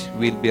highways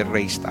will be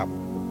raised up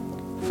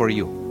for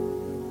you.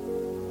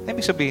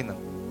 Ibig sabihin nun,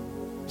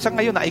 sa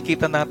ngayon,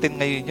 nakikita natin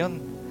ngayon yun.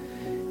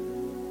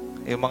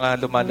 Yung mga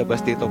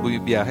lumalabas dito,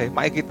 bumibiyahe,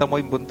 makikita mo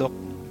yung bundok.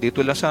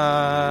 Dito lang sa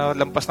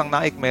lampas ng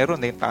Naik,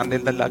 meron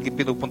tunnel na lagi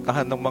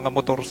pinupuntahan ng mga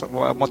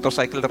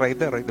motorcycle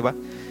rider, di ba?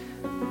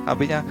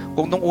 Sabi niya,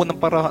 kung nung unang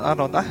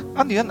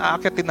ano yan,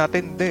 aakyatin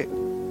natin, hindi.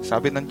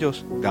 Sabi ng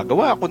Diyos,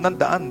 gagawa ako ng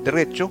daan,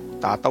 diretso,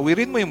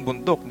 tatawirin mo yung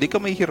bundok, di ka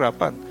may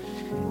hirapan.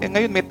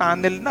 Ngayon may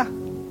tunnel na.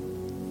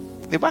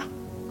 Di ba?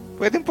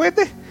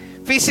 Pwede.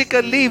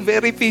 Physically,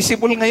 very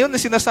feasible ngayon na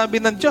sinasabi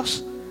ng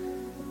Diyos.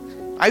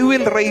 I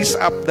will raise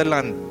up the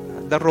land,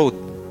 the road.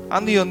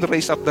 Ano yun,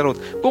 raise up the road?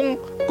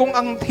 Kung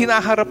ang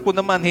hinaharap ko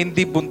naman,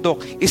 hindi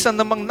bundok, isa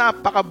namang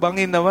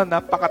napakabangin naman,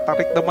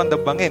 napakatarik naman na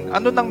bangin.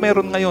 Ano nang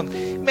meron ngayon?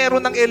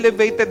 Meron ng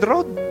elevated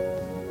road.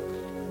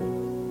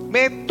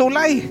 May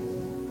tulay.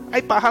 Ay,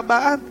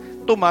 pahabaan.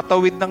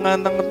 Tumatawid na nga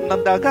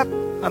ng dagat.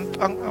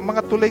 Ang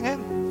mga tulay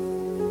ngayon.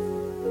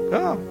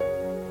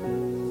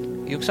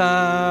 Yung sa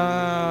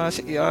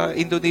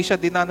Indonesia,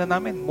 dinana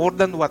namin. More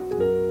than what?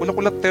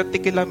 Kulang-kulang 30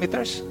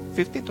 kilometers.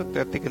 15 to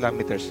 30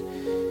 kilometers.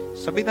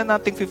 Sabihin na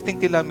natin 15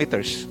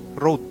 kilometers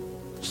road.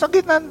 Sa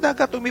gitna ng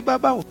dagat,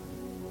 umibabaw.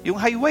 Yung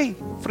highway,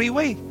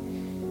 freeway.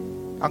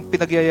 Ang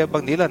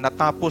pinagyayabang nila,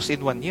 natapos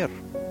in 1 year.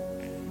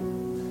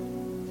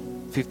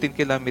 15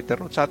 kilometer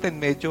road. Sa atin,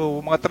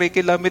 medyo mga 3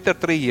 kilometer,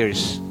 3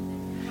 years.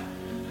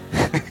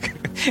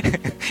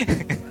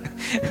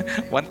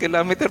 1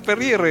 kilometer per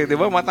year, di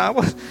ba?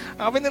 Matapos.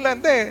 Sabi nila,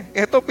 hindi.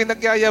 Ito,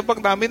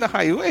 pinagyayabang namin na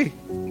highway.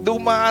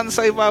 Dumaan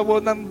sa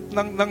ibabaw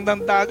ng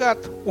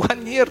dagat.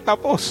 1 year,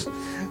 tapos.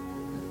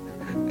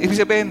 Ibig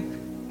sabihin,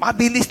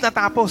 mabilis na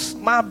tapos.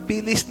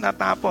 Mabilis na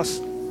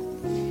tapos.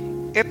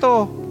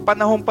 Ito,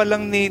 panahon pa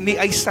lang ni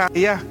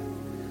Isaiah.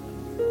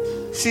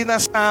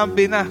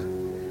 Sinasabi na,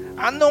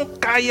 anong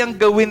kayang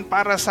gawin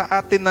para sa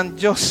atin ng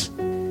Diyos?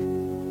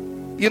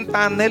 Yung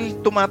tunnel,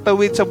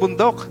 tumatawid sa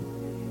bundok.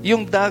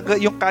 Yung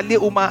kali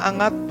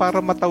umaangat para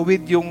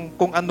matawid yung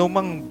kung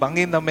anumang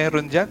bangin na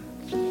meron dyan.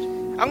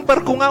 Ang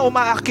barko nga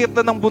umaakyat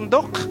na ng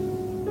bundok.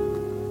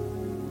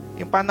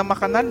 Yung Panama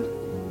Canal.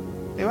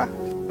 Di ba?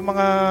 Yung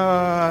mga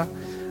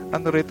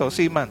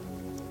seaman.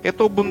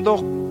 Ito bundok.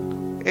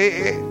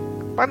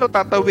 Paano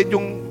tatawid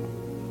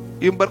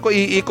yung barko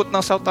iikot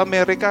ng South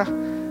America?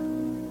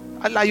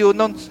 Alayo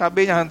nun.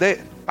 Sabi niya, hindi.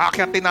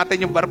 Paakyatin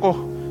natin yung barko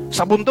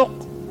sa bundok.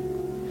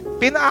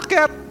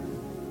 Pinaakyat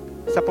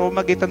sa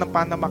pamamagitan ng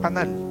Panama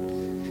Canal.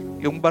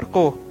 Yung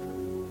barko,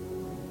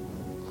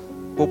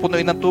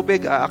 pupunuin ng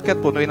tubig,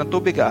 aakyat, punuin ng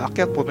tubig,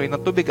 aakyat, punuin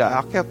ng tubig,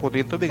 aakyat,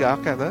 punuin ng tubig,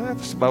 aakyat.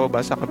 Tapos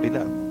bababa sa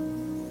kabila.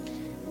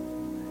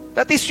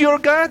 That is your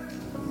God.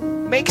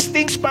 Makes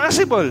things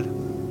possible.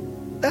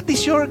 That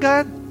is your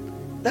God.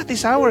 That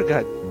is our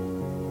God.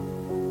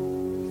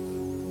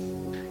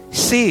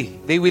 See,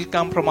 they will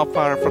come from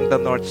afar, from the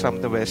north, from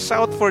the west.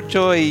 Shout for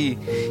joy.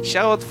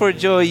 Shout for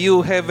joy,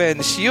 you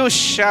heavens. You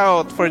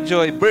shout for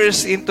joy.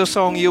 Burst into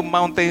song, you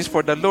mountains,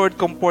 for the Lord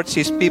comforts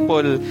His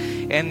people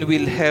and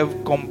will have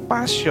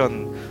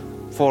compassion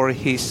for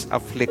His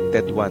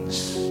afflicted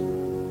ones.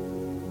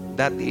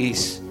 That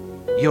is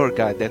your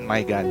God and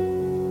my God.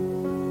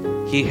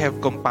 He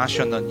have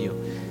compassion on you.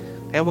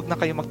 Kaya wag na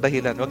kayo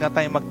magdahilan. Wag na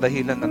tayo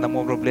magdahilan na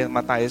namumroblema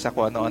tayo sa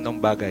kung ano-anong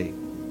bagay.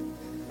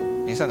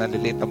 Minsan,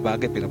 naliliit ang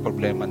bagay,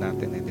 pinaproblema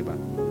natin, di ba?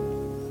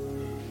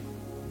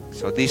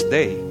 So, this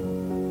day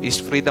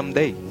is Freedom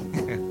Day.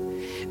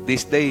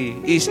 This day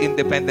is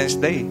Independence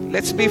Day.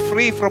 Let's be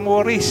free from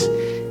worries.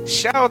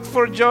 Shout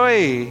for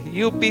joy,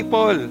 you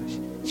people.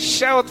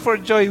 Shout for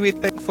joy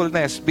with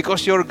thankfulness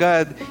because your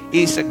God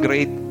is a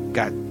great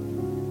God.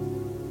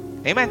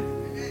 Amen.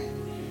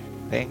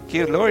 Thank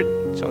you, Lord.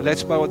 So,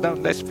 let's bow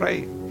down. Let's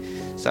pray.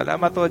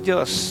 Salamat o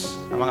Diyos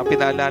sa mga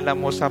pinaalala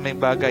mo sa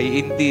aming bagay.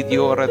 Indeed,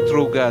 you are a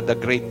true God, a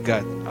great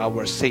God,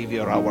 our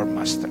Savior, our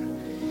Master.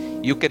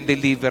 You can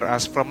deliver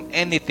us from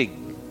anything,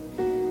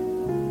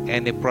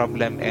 any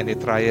problem, any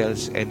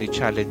trials, any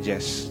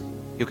challenges.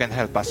 You can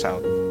help us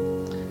out.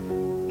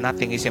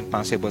 Nothing is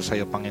impossible sa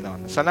iyo,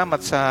 Panginoon.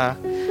 Salamat sa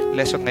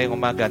lesson ngayong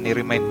umaga.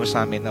 Ni-remind mo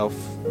sa amin of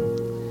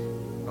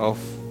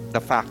the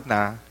fact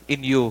na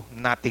in you,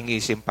 nothing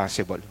is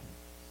impossible.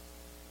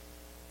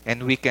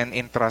 And we can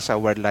entrust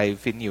our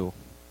life in you.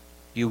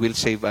 You will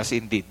save us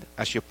indeed,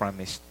 as you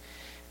promised.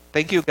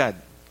 Thank you, God.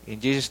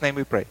 In Jesus'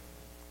 name we pray.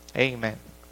 Amen.